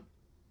sword down.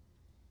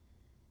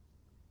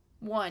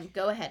 1,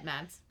 go ahead,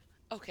 Mads.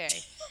 Okay.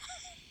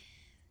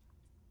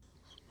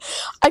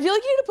 I feel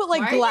like you need to put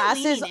like Why are you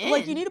glasses. leaning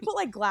Like in? you need to put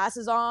like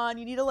glasses on.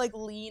 You need to like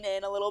lean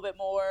in a little bit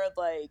more.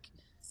 Like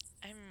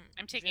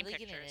I'm taking really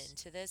getting pictures.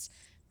 into this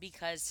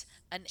because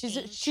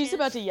she's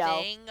about to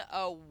yell. Thing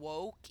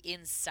awoke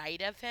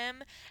inside of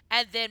him,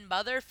 and then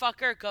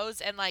motherfucker goes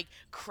and like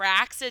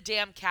cracks a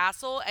damn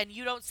castle, and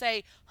you don't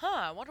say,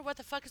 "Huh? I wonder what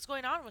the fuck is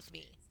going on with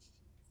me."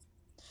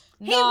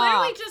 He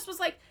literally just was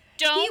like,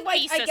 Don't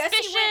be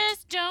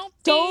suspicious.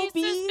 Don't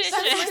be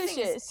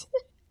suspicious.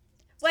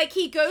 Like,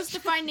 he goes to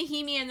find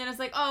Nahimi and then is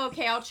like, oh,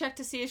 okay, I'll check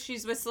to see if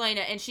she's with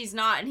Selena, and she's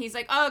not. And he's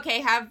like, oh, okay,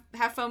 have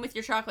fun with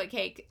your chocolate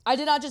cake. I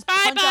did not just Bye,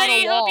 punch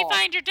buddy. out a wall. Hope you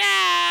find your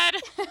dad.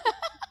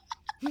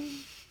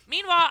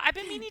 Meanwhile, I've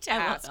been meaning to I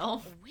ask,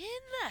 love when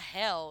the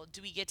hell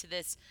do we get to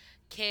this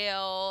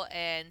Kale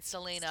and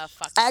Selena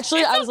fuck?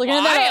 Actually, It's I a was looking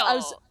at that.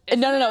 while,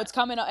 No, it's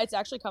coming up. It's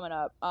actually coming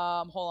up.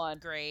 Hold on.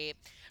 Great.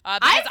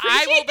 I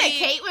appreciate that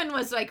Caitlin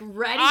was, like,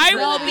 ready I for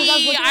will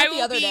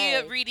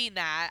that. be reading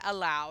that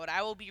aloud.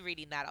 I will be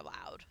reading that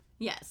aloud.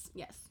 Yes.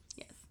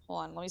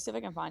 Hold on. Let me see if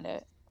I can find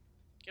it.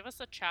 Give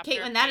us a chapter.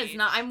 Caitlin, that is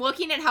not... I'm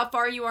looking at how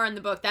far you are in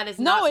the book. That is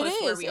not close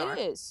to where we are. It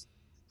is.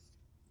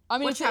 I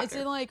mean, What it's chapter?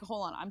 in, like...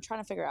 Hold on. I'm trying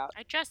to figure out.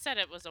 I just said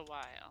it was a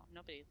while.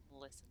 Nobody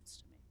listens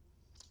to me.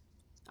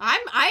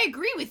 I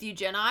agree with you,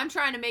 Jenna. I'm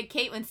trying to make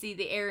Caitlin see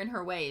the error in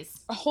her ways.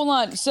 Hold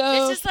on.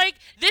 So... This is like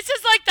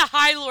the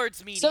High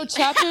Lords meeting. So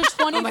chapter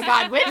 20... Oh my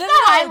god, when's No, the no,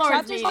 High no. Lords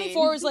Chapter meeting?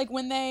 24 is like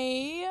when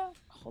they...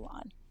 Hold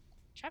on.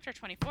 Chapter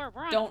 24.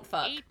 We're on Don't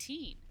fuck.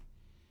 18.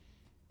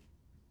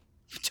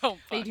 Don't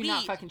fuck. They do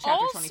not fucking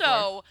chapter 24.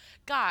 Also,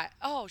 God,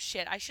 oh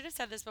shit, I should have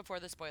said this before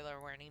the spoiler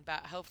warning,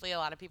 but hopefully a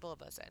lot of people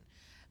have listened.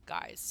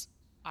 Guys,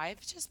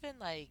 I've just been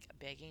like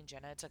begging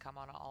Jenna to come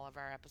on all of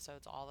our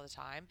episodes all the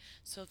time.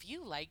 So if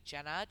you like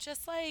Jenna,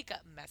 just like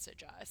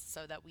message us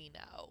so that we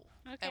know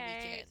and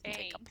we can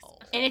take a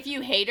poll. And if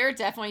you hate her,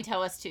 definitely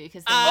tell us too.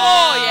 Cause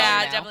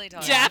Definitely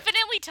tell us.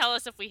 Definitely tell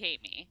us if we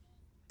hate me,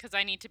 because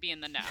I need to be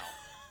in the know.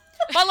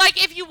 But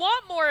like, if you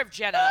want more of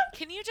Jenna,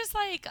 can you just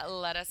like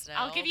let us know?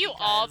 I'll give you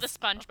all the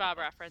SpongeBob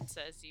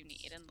references you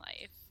need in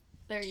life.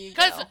 There you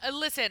go. Because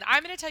listen,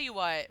 I'm gonna tell you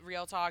what,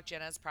 real talk,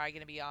 Jenna's probably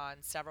gonna be on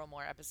several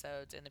more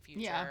episodes in the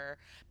future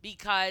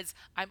because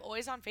I'm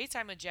always on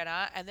FaceTime with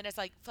Jenna, and then it's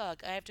like,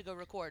 fuck, I have to go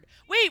record.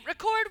 Wait,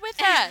 record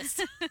with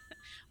us.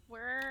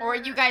 Or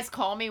you guys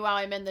call me while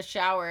I'm in the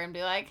shower and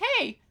be like,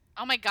 hey.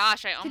 Oh my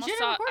gosh, I almost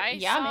saw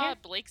man.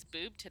 Blake's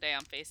boob today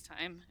on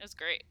FaceTime. It was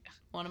great.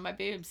 One of my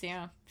boobs,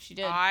 yeah. She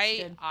did.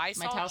 I my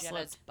saw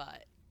Jenna's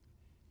butt.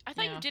 I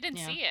thought you didn't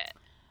see it.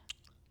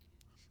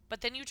 But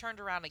then you turned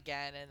around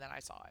again, and then I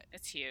saw it.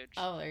 It's huge.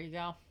 Oh, there you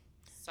go.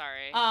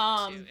 Sorry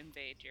to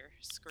invade your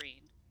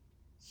screen.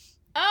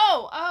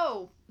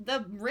 Oh,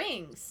 the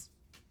rings.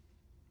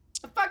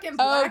 The fucking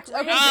black rings.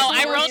 okay,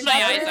 I rolled my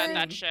eyes chapter- at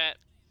that shit.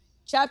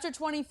 Chapter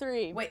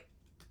 23. Wait.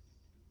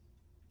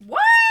 What?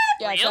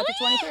 Yeah, Really? chapter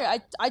 23.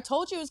 I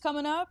told you it was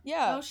coming up.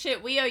 Yeah. Oh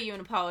shit, we owe you an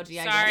apology.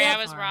 Sorry, I guess.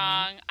 I was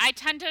wrong. I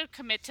tend to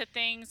commit to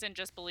things and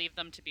just believe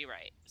them to be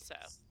right. So.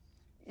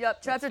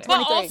 Yep, chapter That's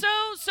 23. But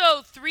also,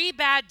 so 3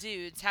 bad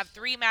dudes have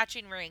 3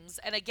 matching rings,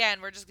 and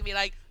again, we're just gonna be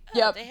like,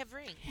 oh, they have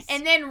rings.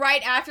 And then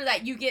right after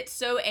that, you get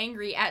so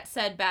angry at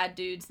said bad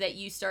dudes that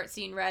you start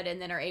seeing red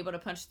and then are able to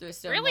punch through a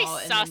stone Really wall.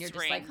 And sus then you're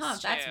just like,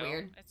 rings, that's too.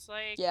 weird. It's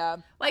like... Yeah.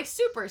 Like,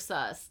 super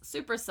sus.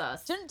 Super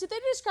sus. Did they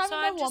describe So him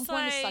I'm at one just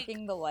point as like-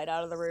 sucking the light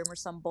out of the room or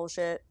some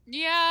bullshit?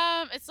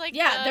 Yeah, it's like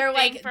Yeah, the they're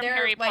thing like- from they're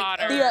Harry like,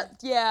 Potter.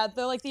 Yeah,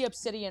 they're like the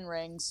obsidian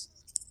rings.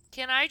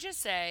 Can I just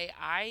say,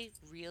 I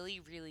really,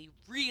 really,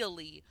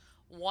 really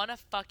want to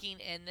fucking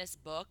end this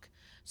book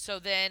so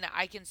then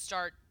I can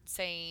start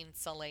saying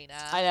Selena.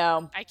 I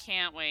know. I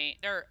can't wait.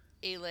 Or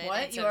Aelin.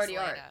 What? instead You of already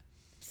Selena. are.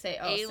 say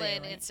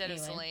Aelin instead of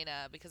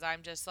Selena, because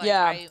I'm just like,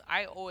 Yeah.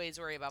 I always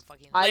worry about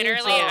fucking.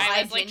 Literally, I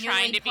I was like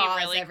trying to be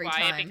really every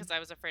quiet time. because I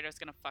was afraid I was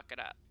gonna fuck it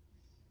up.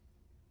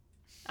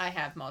 I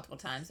have multiple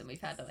times, and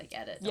we've had to like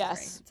edit. Don't Yes.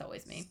 worry. It's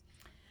always me.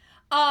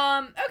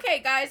 Okay,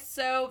 guys.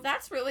 So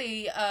that's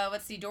really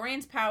let's see.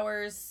 Dorian's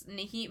powers.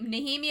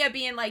 Nehemia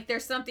being like,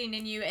 "There's something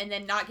in you," and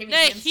then not giving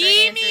him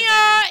straight answers.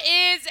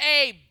 Nehemia is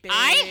a bitch.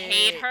 I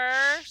hate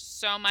her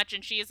so much,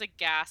 and she is a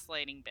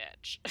gaslighting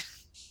bitch.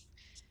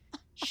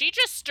 She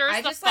just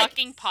stirs the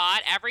fucking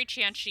pot every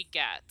chance she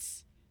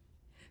gets.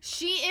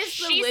 She's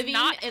the living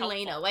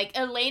Elena. Like,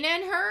 Elena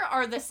and her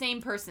are the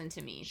same person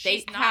to me.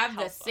 They have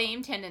the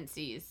same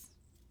tendencies.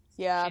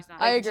 Yeah,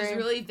 I agree. Just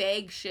really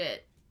vague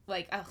shit.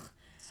 Like, ugh.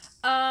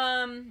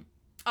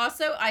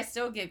 Also, I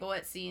still giggle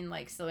at seeing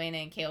like Selena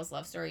and Kale's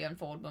love story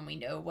unfold when we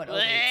know what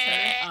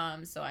awaits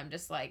her. So I'm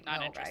just like,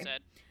 not no,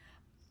 interested.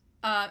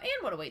 And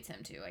what awaits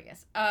him too, I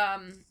guess.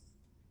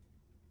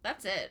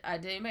 That's it.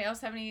 Did anybody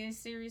else have any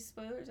series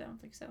spoilers? I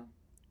don't think so.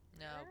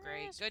 No,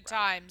 great. Good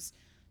times.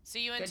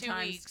 See you in 2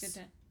 weeks.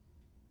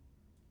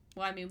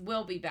 Well, I mean,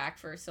 we'll be back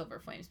for Silver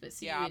Flames, but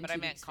see you in 2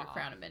 weeks for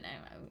Crown of Midnight.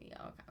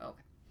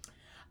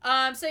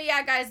 Okay. So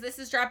yeah, guys, this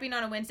is dropping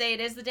on a Wednesday. It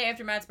is the day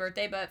after Matt's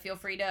birthday, but feel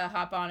free to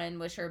hop on and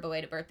wish her a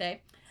belated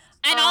birthday.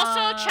 And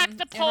also check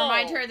the poll. And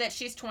remind her that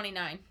she's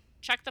 29.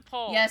 Check the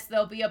poll. Yes,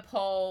 there'll be a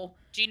poll.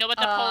 Do you know what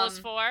the poll is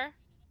for?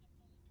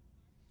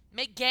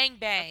 Make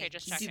gangbang. Okay,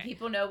 just checking. Do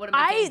people know what a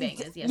gangbang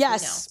is?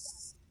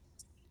 Yes.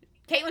 We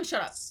know. Caitlin,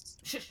 shut up.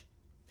 Shh.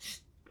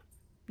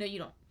 No, you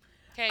don't.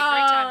 Okay, great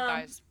time,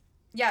 guys.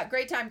 Yeah,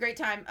 great time.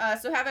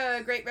 So have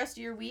a great rest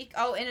of your week.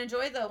 Oh, and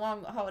enjoy the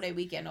long holiday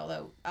weekend,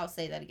 although I'll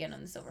say that again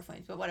on the Silver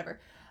Flames, but whatever.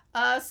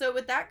 So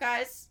with that,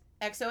 guys,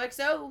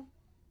 XOXO,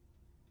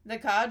 the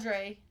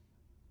cadre.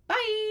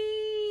 Bye!